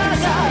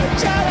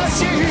ジェラ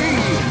シー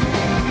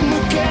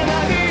抜けな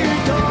い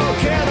時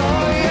計の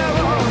矢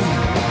を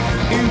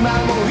今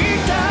も痛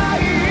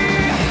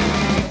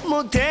い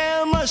もて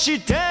まし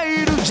てい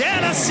るジ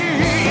ェラシー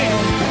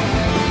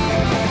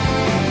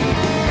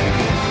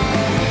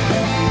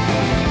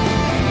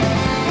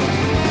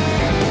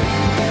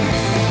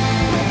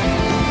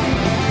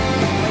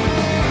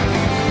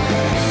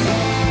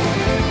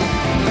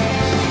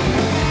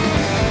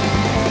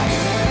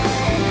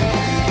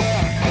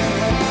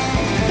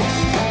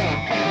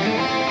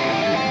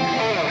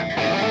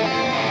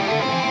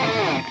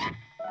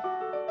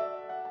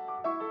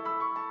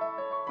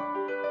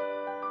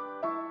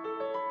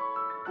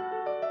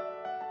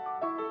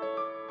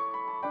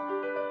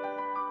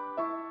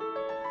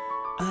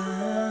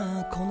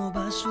ああこの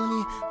場所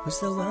にふ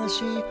さわ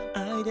しい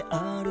愛で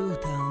ある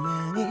た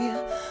めに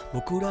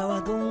僕ら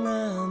はどん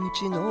な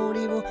道の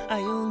りを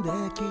歩んで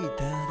き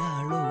た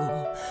だ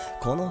ろう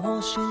この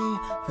星に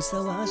ふさ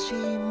わしい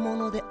も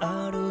ので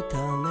あるた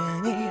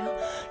めに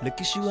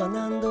歴史は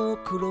何度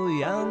黒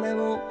い雨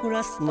を降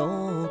らす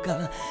の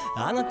か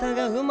あなた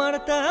が生まれ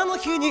たあの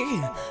日に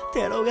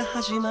テロが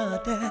始ま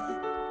って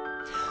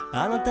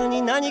あなた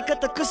に何か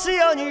託す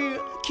ように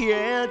消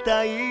え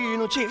た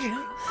命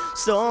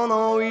そ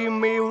の意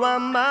味は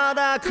ま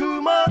だ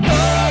雲の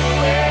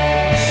上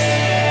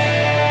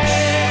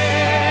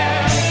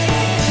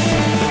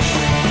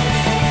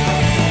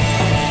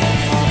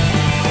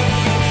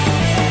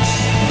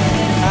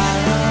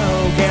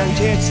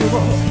スを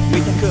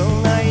見たく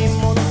ない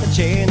者た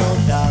ちの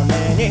ため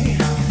に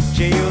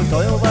自由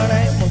と呼ば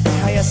れもて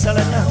はやさ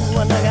れた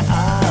罠が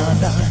あっ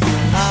た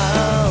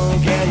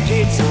現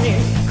実に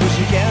く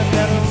じけ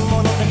てる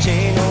者たち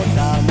の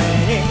ため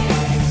に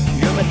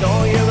夢と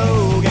い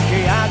う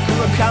劇薬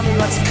の神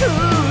は作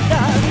った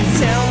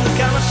全部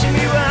悲し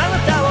みはあな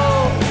た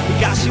を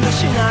生かしは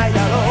しないだ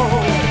ろ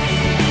う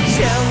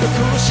全部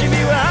苦しみ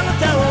はあな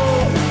たを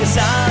優し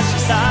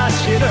さ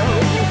知る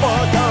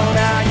大人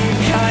に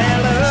変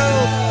える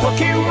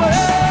時は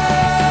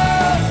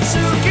過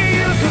ぎ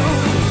ゆく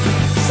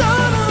その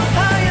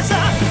速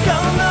さこの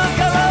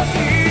子は愛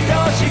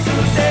しく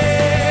て、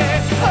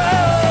あ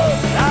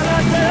な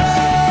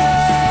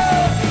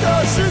たと過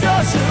ご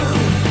す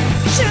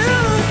瞬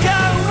間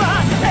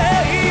は永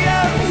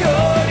遠よ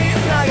り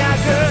長く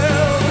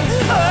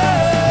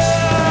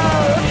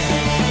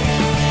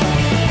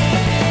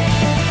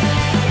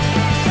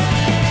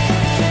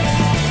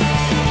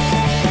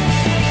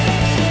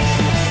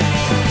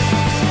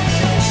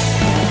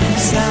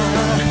さあ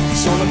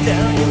その手に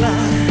は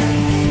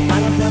あ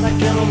なただ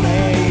けの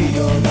名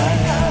誉があ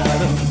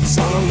る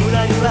その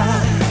裏に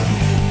は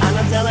あ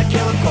なただけ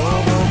の幸福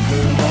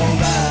も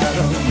あ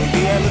る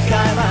右へ向か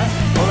えば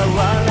これ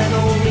は我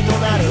の海と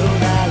なる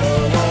だろ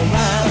う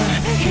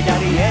左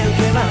へ行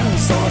けば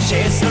その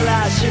シス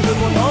らしぶ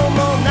もの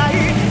もな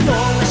いどん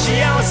な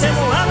幸せ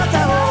もあな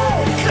た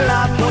を空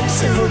っぽに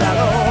するだ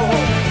ろう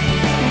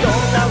どん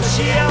な不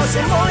幸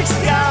せもいつ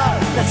か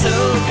懐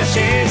か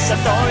しさ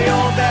と呼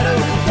べる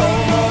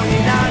友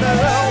になる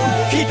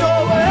人は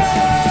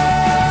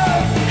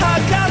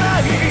儚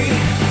い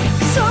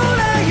それ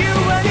ゆえ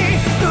に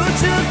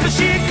美し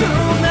く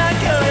な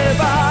けれ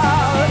ば、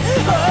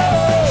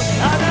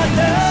あな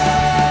た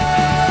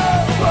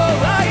を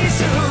愛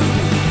す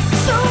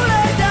それ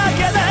だけ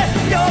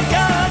でよかっ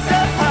た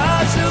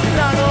はず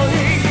なのに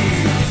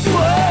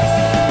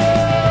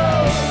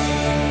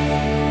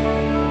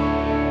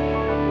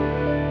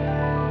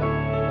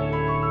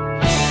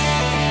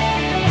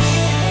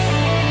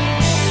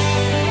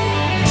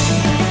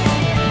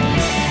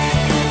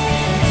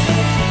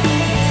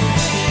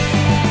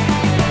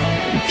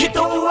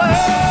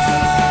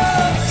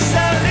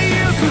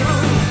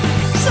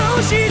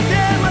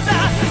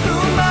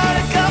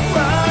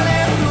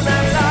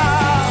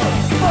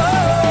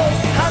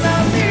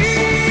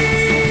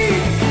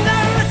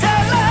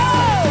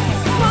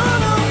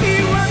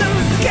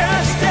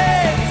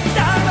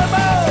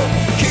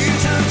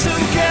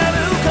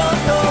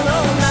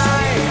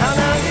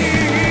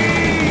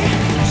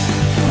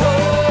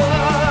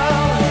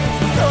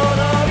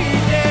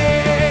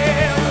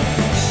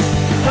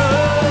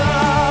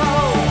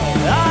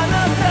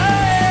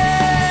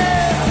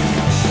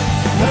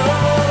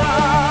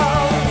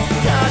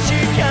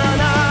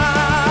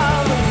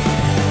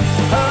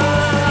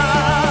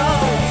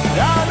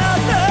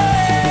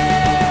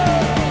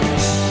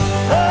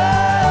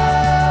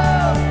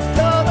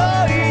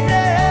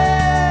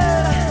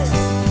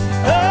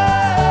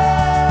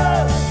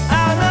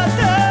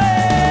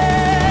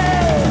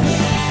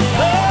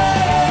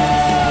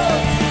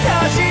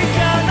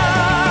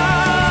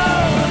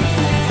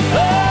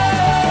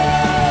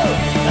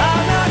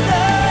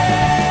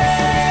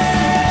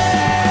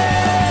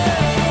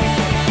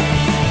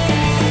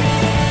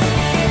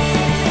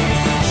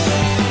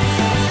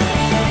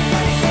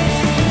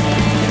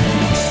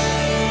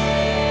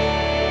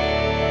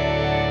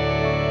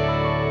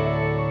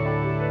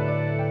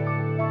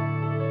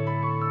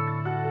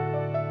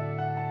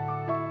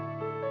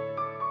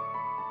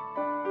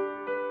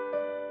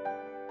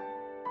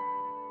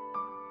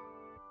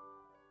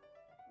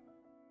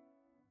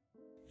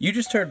You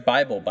just heard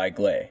Bible by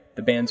Glay,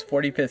 the band's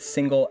 45th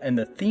single and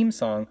the theme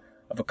song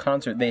of a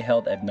concert they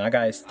held at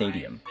Nagai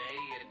Stadium.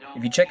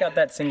 If you check out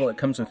that single, it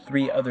comes with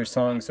 3 other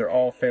songs. They're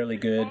all fairly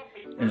good.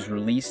 It was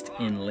released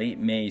in late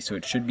May, so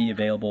it should be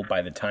available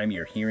by the time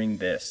you're hearing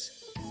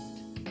this.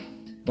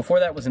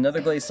 Before that was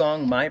another Glay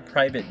song, My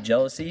Private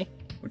Jealousy,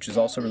 which was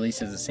also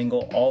released as a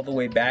single all the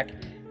way back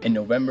in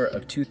November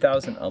of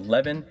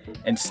 2011.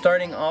 And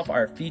starting off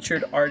our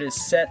featured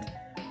artist set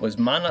was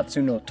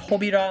Manatsu no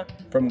Tobira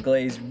from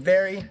Glay's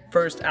very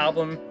first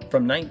album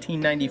from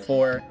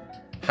 1994,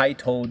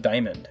 Haito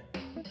Diamond.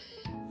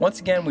 Once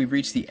again, we've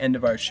reached the end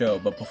of our show,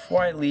 but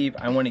before I leave,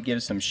 I want to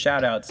give some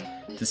shout outs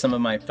to some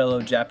of my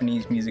fellow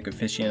Japanese music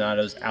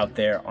aficionados out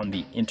there on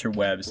the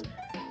interwebs.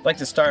 I'd like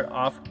to start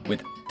off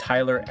with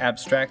Tyler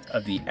Abstract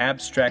of the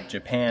Abstract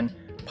Japan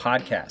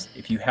podcast.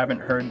 If you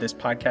haven't heard this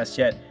podcast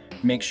yet,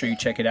 make sure you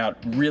check it out.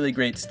 Really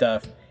great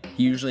stuff.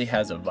 He usually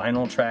has a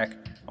vinyl track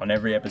on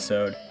every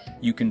episode.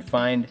 You can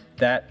find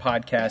that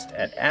podcast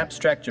at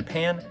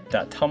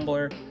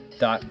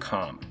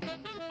abstractjapan.tumblr.com.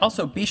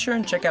 Also, be sure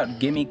and check out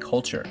Gimme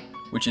Culture,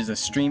 which is a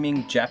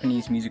streaming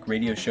Japanese music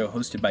radio show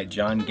hosted by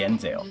John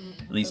Genzale.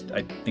 At least,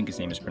 I think his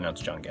name is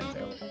pronounced John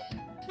Genzale.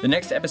 The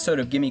next episode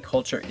of Gimme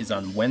Culture is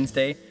on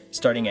Wednesday,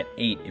 starting at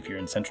 8 if you're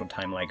in Central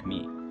Time like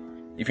me.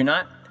 If you're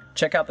not,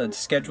 check out the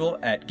schedule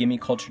at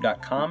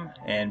gimmeculture.com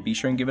and be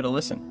sure and give it a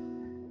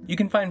listen. You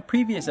can find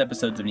previous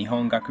episodes of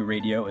Nihongaku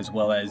Radio, as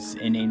well as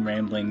inane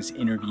ramblings,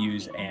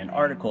 interviews, and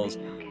articles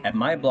at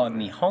my blog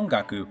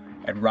Nihongaku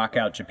at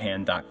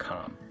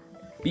rockoutjapan.com.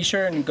 Be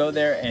sure and go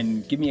there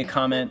and give me a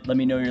comment, let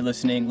me know you're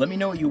listening, let me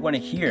know what you want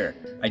to hear.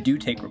 I do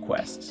take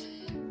requests.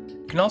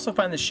 You can also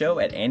find the show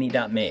at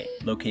annie.me,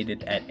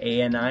 located at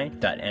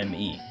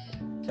ani.me.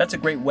 That's a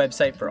great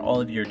website for all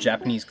of your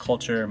Japanese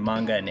culture,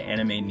 manga, and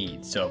anime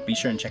needs, so be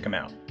sure and check them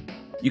out.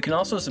 You can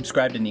also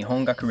subscribe to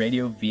Nihongaku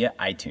Radio via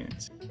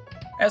iTunes.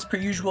 As per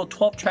usual,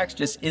 12 tracks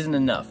just isn't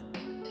enough,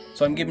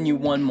 so I'm giving you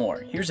one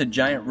more. Here's a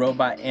giant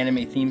robot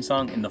anime theme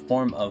song in the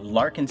form of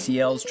Larkin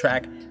CL's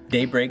track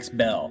Daybreak's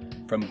Bell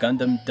from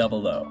Gundam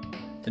 00.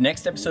 The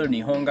next episode of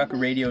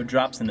Nihongaku Radio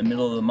drops in the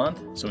middle of the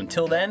month, so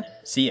until then,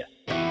 see ya.